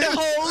kinder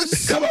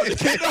hoes. Come on, the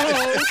kinder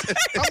hoes.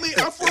 I mean,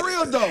 I'm for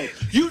real though.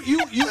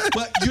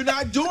 But you're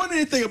not doing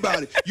anything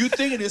about it. You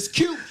thinking it's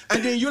cute,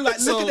 and then you're like,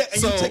 look at that,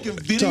 and you're taking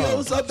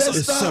videos of that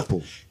it's stuff.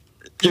 Simple.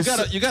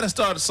 You gotta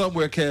start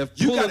somewhere, Kev.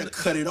 You gotta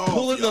cut it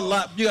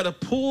off. You gotta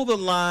pull the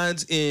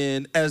lines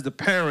in as the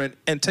parent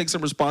and take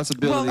some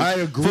responsibility I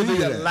agree for the with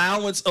that.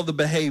 allowance of the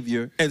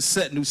behavior and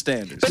set new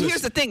standards. But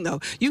here's the thing,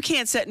 though: you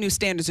can't set new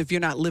standards if you're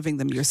not living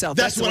them yourself.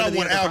 That's what one I of the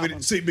want other Alvin to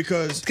problems. see,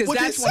 because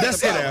that's one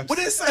of the problems. What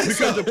is that?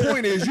 Because the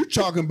point is, you're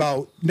talking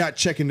about not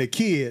checking the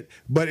kid,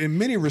 but in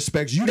many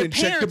respects, you didn't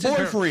check the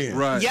parents- boyfriend.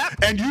 Right. Yep.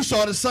 And you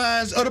saw the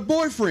signs of the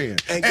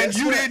boyfriend. And And guess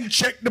you what? didn't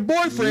check the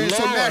boyfriend,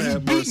 so Lord now he's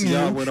have beating mercy, you,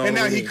 y'all went all and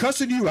now the he way.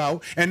 cussing you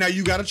out, and now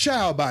you got a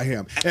child by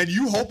him. And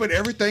you hoping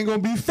everything gonna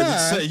be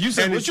fine. You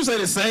said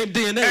the same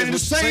DNA. And the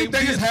same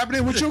thing is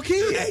happening with your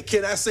kid. Hey,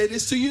 can I say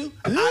this to you?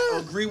 I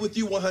agree with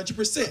you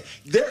 100%.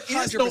 There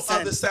is no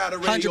 100%. other side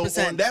of radio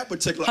 100%. on that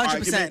particular 100%.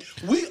 argument.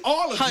 We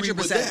all agree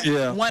with that.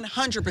 Yeah.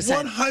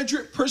 100%.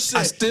 100%.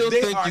 I still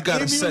They think are you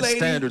gotta set emulating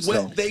standards, what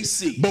though. they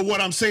see. But what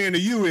I'm saying to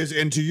you is,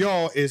 and to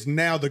y'all, is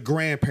now the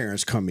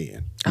grandparents come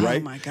in,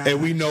 right? my gosh.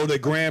 And we know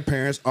that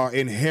grandparents are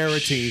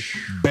inheriting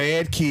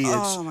bad kids,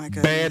 Oh, my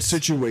goodness. bad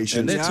situations,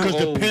 And they're too because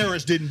the old.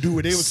 parents didn't do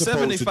what they were supposed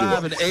to do.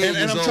 75 and 80 and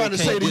I'm years trying to old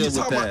say can't to you, deal with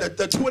talking about that.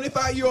 the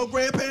 25-year-old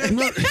grandparent?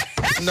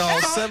 No,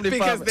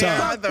 75.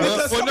 Because they're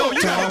Well, others. no,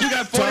 you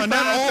got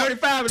 45,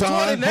 35, and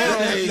 20 now.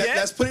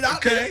 Let's put it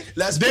out there.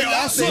 Let's put There it are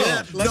out there.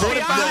 some. Let's put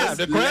it out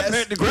 45.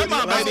 there. The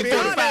grandma might be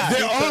 45.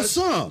 There are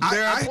some.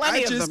 There are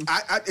plenty of them.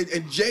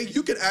 And Jay,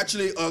 you can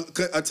actually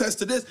attest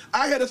to this.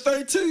 I had a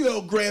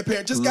 32-year-old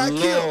grandparent just got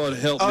Lord killed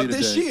help me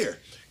this today. year.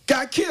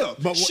 Got killed.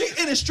 But She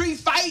in the street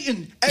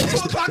fighting at 2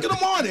 o'clock in the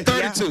morning.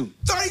 32.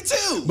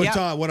 32. But Yeah.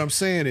 Tom, what I'm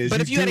saying is, But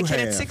if you had a do kid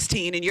have, at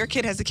 16 and your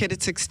kid has a kid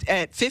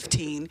at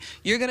 15,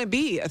 you're going to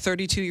be a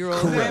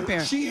 32-year-old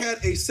grandparent. She had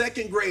a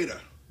second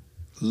grader.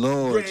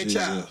 Lord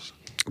Grandchild. Jesus.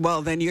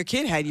 Well, then your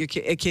kid had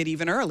a kid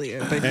even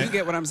earlier. But you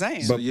get what I'm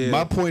saying. But Yeah.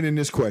 my point in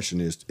this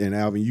question is, and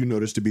Alvin, you know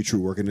this to be true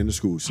working in the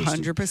school system.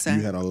 100%.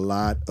 You had a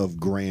lot of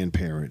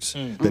grandparents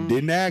that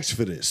didn't ask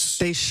for this.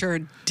 They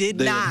sure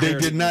did not. They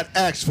did not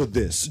ask for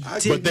this,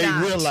 did but they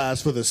not.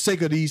 realized for the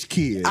sake of these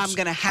kids, I'm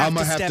gonna have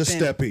to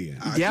step in.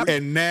 Yep.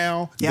 And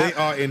now Yep. they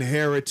are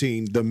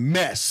inheriting the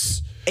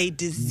mess A that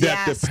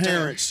disaster. the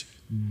parents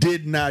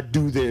did not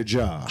do their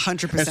job.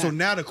 100%. And so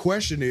now the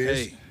question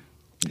is, Hey.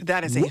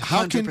 That is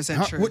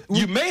 100% true.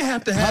 You may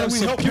have to How have do we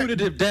some help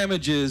punitive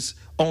damages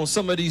on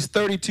some of these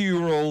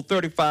 32-year-old,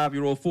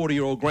 35-year-old,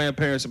 40-year-old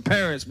grandparents and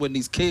parents when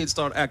these kids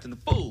start acting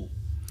a fool.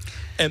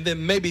 And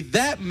then maybe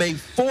that may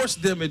force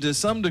them into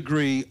some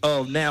degree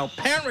of now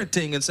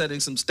parenting and setting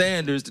some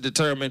standards to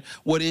determine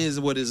what is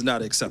and what is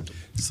not acceptable.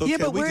 So Yeah,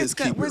 can but we where's just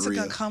keep it real?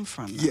 gonna come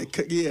from, though?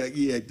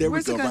 Yeah. There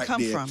Where's we it go gonna right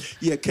come there. from?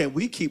 Yeah, can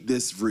we keep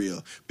this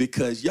real?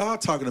 Because y'all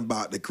talking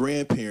about the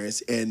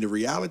grandparents, and the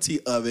reality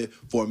of it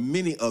for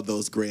many of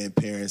those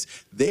grandparents,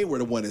 they were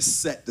the one that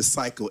set the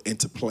cycle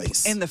into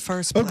place In the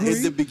first place.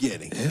 in the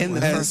beginning. In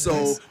the and first so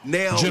place.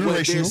 now what they're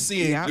Generational.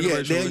 seeing, Yeah. now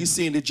you're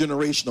seeing the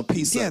generational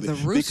piece Yeah, of it. the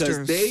Because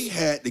roosters. they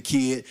had the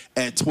kid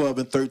at 12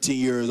 and 13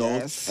 years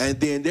old, Yes. and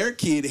then their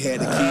kid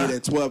had a kid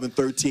at 12 and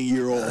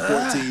 13-year-old,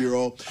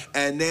 14-year-old,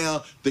 and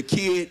now the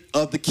kid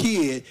of the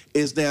kid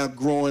is now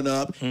growing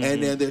up,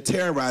 and then they're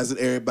terrorizing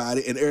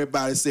everybody, and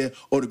everybody's saying,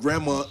 oh, the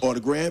grandma or the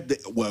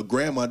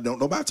grandma, don't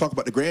nobody talk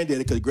about the granddaddy,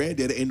 because the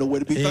granddaddy ain't nowhere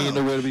to be He found. ain't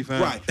nowhere to be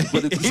found. Right.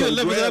 But He so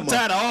living grandma- up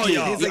tired of all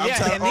y'all. He's like, I'm yeah,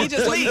 tired and he of-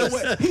 just but you know leaves.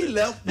 what? He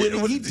left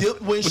when he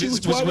dipped when she was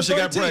 12 when she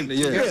got 13. pregnant,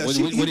 yeah. When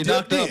he dipped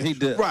knocked up, in. he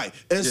dipped. Right.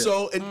 And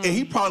so, and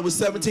he probably was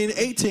 17 and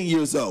 18 years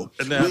years old.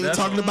 We Now, ain't that's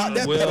talking about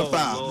that well,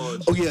 pedophile.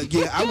 Lord. Oh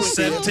yeah. I was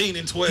 17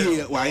 and 12.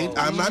 Yeah, well,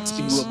 I'm not.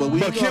 But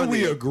But can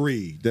we agree?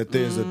 agree that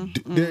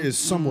there is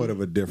somewhat of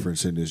a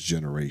difference in this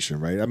generation,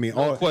 right? I mean,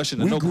 No question,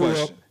 we no grew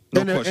question. up,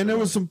 No and question there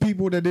about was some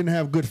people that didn't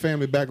have good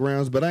family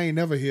backgrounds, but I ain't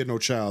never heard no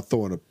child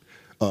throwing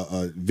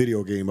a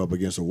video game up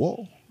against a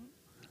wall,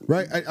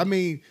 right? I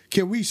mean,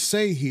 can we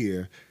say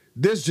here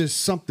there's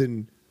just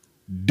something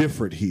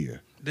different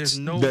here? There's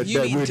no. That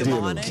You mean we're dealing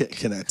with? demonic?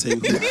 Can I tell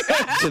you? Can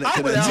I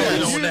with tell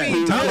you Alvin on that. You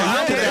mean I'm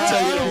with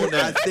Alvin on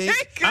that. I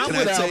think. I'm Can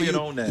with I tell Alvin you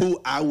on that.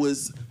 who I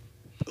was?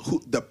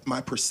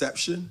 My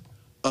perception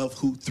of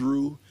who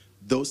threw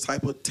those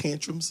type of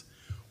tantrums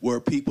were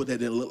people that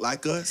didn't look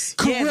like us.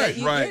 Yeah,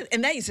 Correct. Right.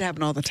 and that used to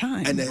happen all the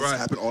time. And that's Right.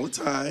 happened all the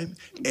time.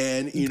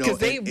 And, you know. 'Cause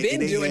they've and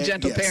been they doing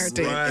gentle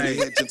parenting. And they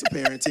had gentle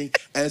parenting.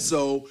 And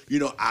so, you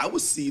know, I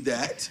would see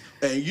that.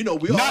 And, you know,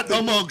 we Not all.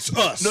 amongst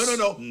us.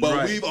 No. But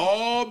Right. we've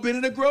all been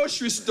in a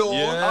grocery store.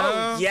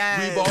 Yeah. Oh,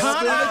 yes. We've all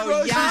been in a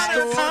grocery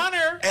store.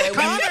 Connor. And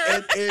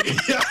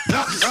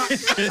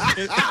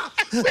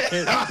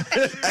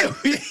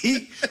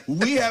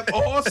we have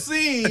all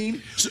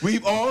seen.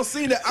 We've all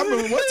seen that. I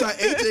remember one time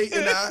AJ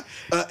and I,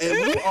 and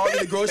we were all in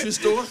the grocery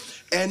store,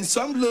 and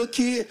some little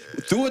kid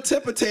threw a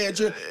temper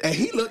tantrum, and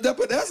he looked up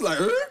at us like,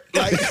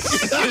 like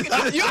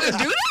You can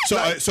do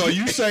that? So are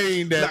you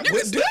saying that?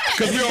 Because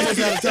we're almost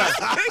out of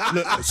time.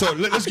 Look, so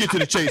let's get to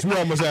the chase. We're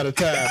almost out of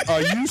time.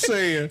 Are you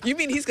saying You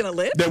mean he's gonna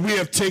live? that we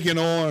have taken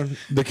on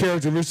the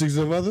characteristics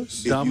of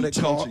others? if Dominant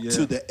you talk culture, yeah.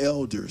 to the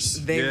elders.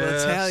 They will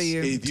Yes. tell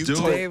you. If you Do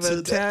talk They to will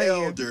the tell you.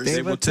 elders,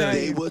 They will tell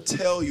they you. will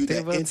tell you They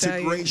that will tell you.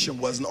 integration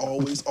wasn't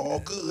always all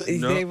good.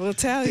 They will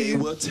tell They you.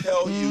 will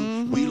tell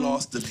you we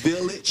lost the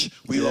village,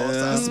 we lost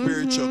our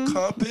spiritual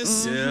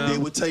compass. Yeah. They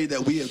will tell you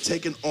that we have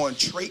taken on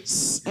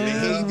traits,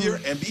 behavior,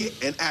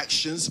 and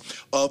actions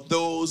of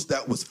those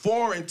that was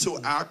foreign to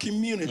our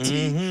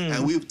community,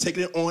 and we've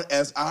taken it on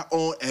as our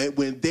own. And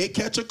when they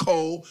catch a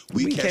cold,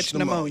 we catch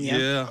pneumonia.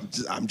 Yeah.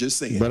 I'm just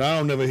saying. But I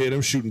don't never hear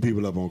them shooting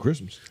people up on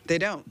Christmas. They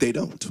don't. they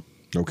don't.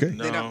 Okay.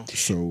 They don't.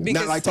 So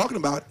Not like talking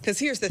about it. Because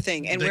here's the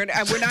thing, and we're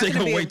not they going to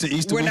gonna be wait till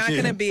Easter we're not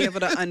weekend. going to be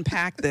able to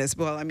unpack this.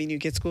 Well, I mean, you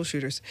get school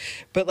shooters,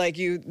 but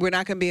we're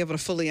not going to be able to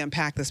fully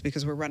unpack this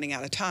because we're running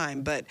out of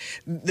time. But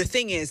the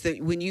thing is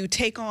that when you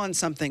take on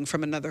something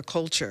from another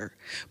culture,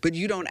 but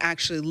you don't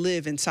actually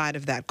live inside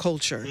of that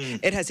culture,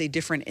 it has a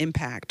different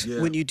impact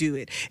when you do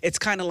it. It's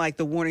kind of like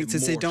the warnings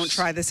that say, "Don't morphs.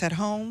 try this at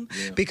home,"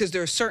 because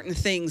there are certain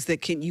things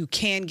that you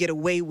can get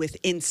away with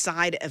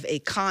inside of a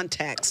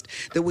context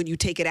that when you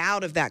take it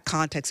out of that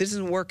context, it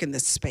doesn't work in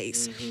this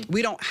space.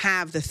 We don't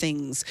have the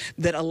things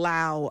that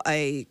allow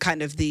a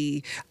kind of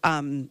the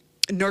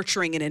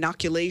nurturing and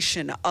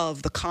inoculation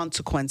of the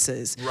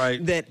consequences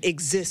Right. that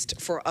exist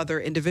for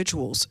other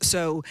individuals.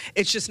 So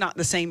it's just not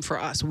the same for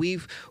us.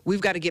 We've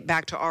got to get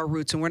back to our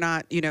roots, and we're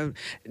not,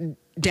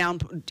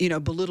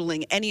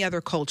 belittling any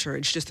other culture.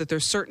 It's just that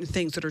there's certain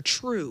things that are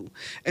true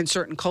in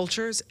certain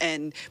cultures,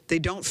 and they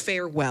don't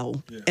fare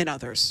well in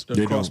others. They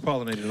don't.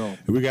 Cross-pollinated at all.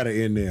 we got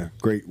to end there.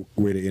 Great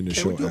way to end the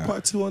Can show. we do a Al.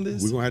 part 2 on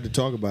this? We're gonna have to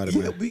talk about it,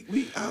 Yeah, man.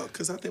 we out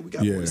because I think we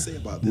got more to say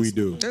about this. We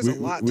do. There's a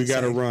lot We to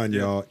got to say. run,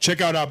 y'all.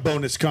 Check out our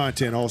bonus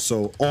content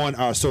also on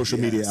our social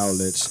media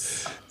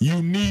outlets.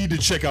 You need to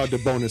check out the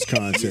bonus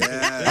content.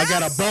 I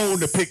got a bone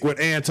to pick with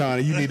Anton,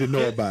 and you need to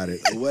know about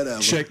it. Whatever.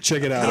 Check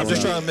it out. I'm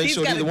just trying to make He's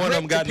sure got neither a one of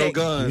them grip got to no pick.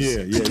 guns.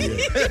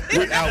 Yeah.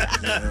 We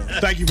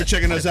out. Thank you for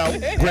checking us out.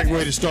 Great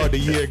way to start the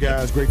year,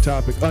 guys. Great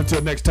topic.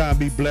 Until next time,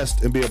 be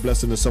blessed and be a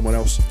blessing to someone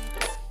else.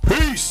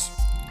 Peace.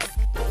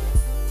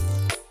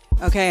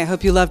 Okay, I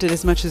hope you loved it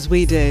as much as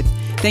we did.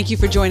 Thank you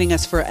for joining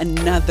us for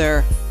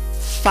another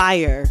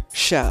fire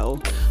show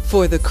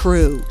for the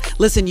crew.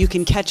 Listen, you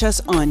can catch us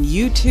on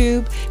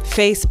YouTube,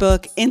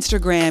 Facebook,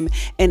 Instagram,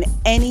 and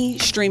any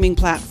streaming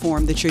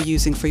platform that you're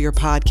using for your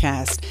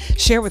podcast.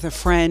 Share with a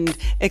friend,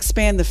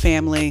 expand the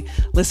family.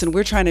 Listen,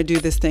 we're trying to do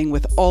this thing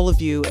with all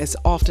of you as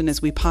often as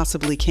we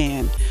possibly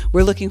can.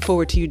 We're looking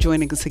forward to you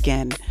joining us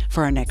again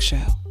for our next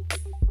show.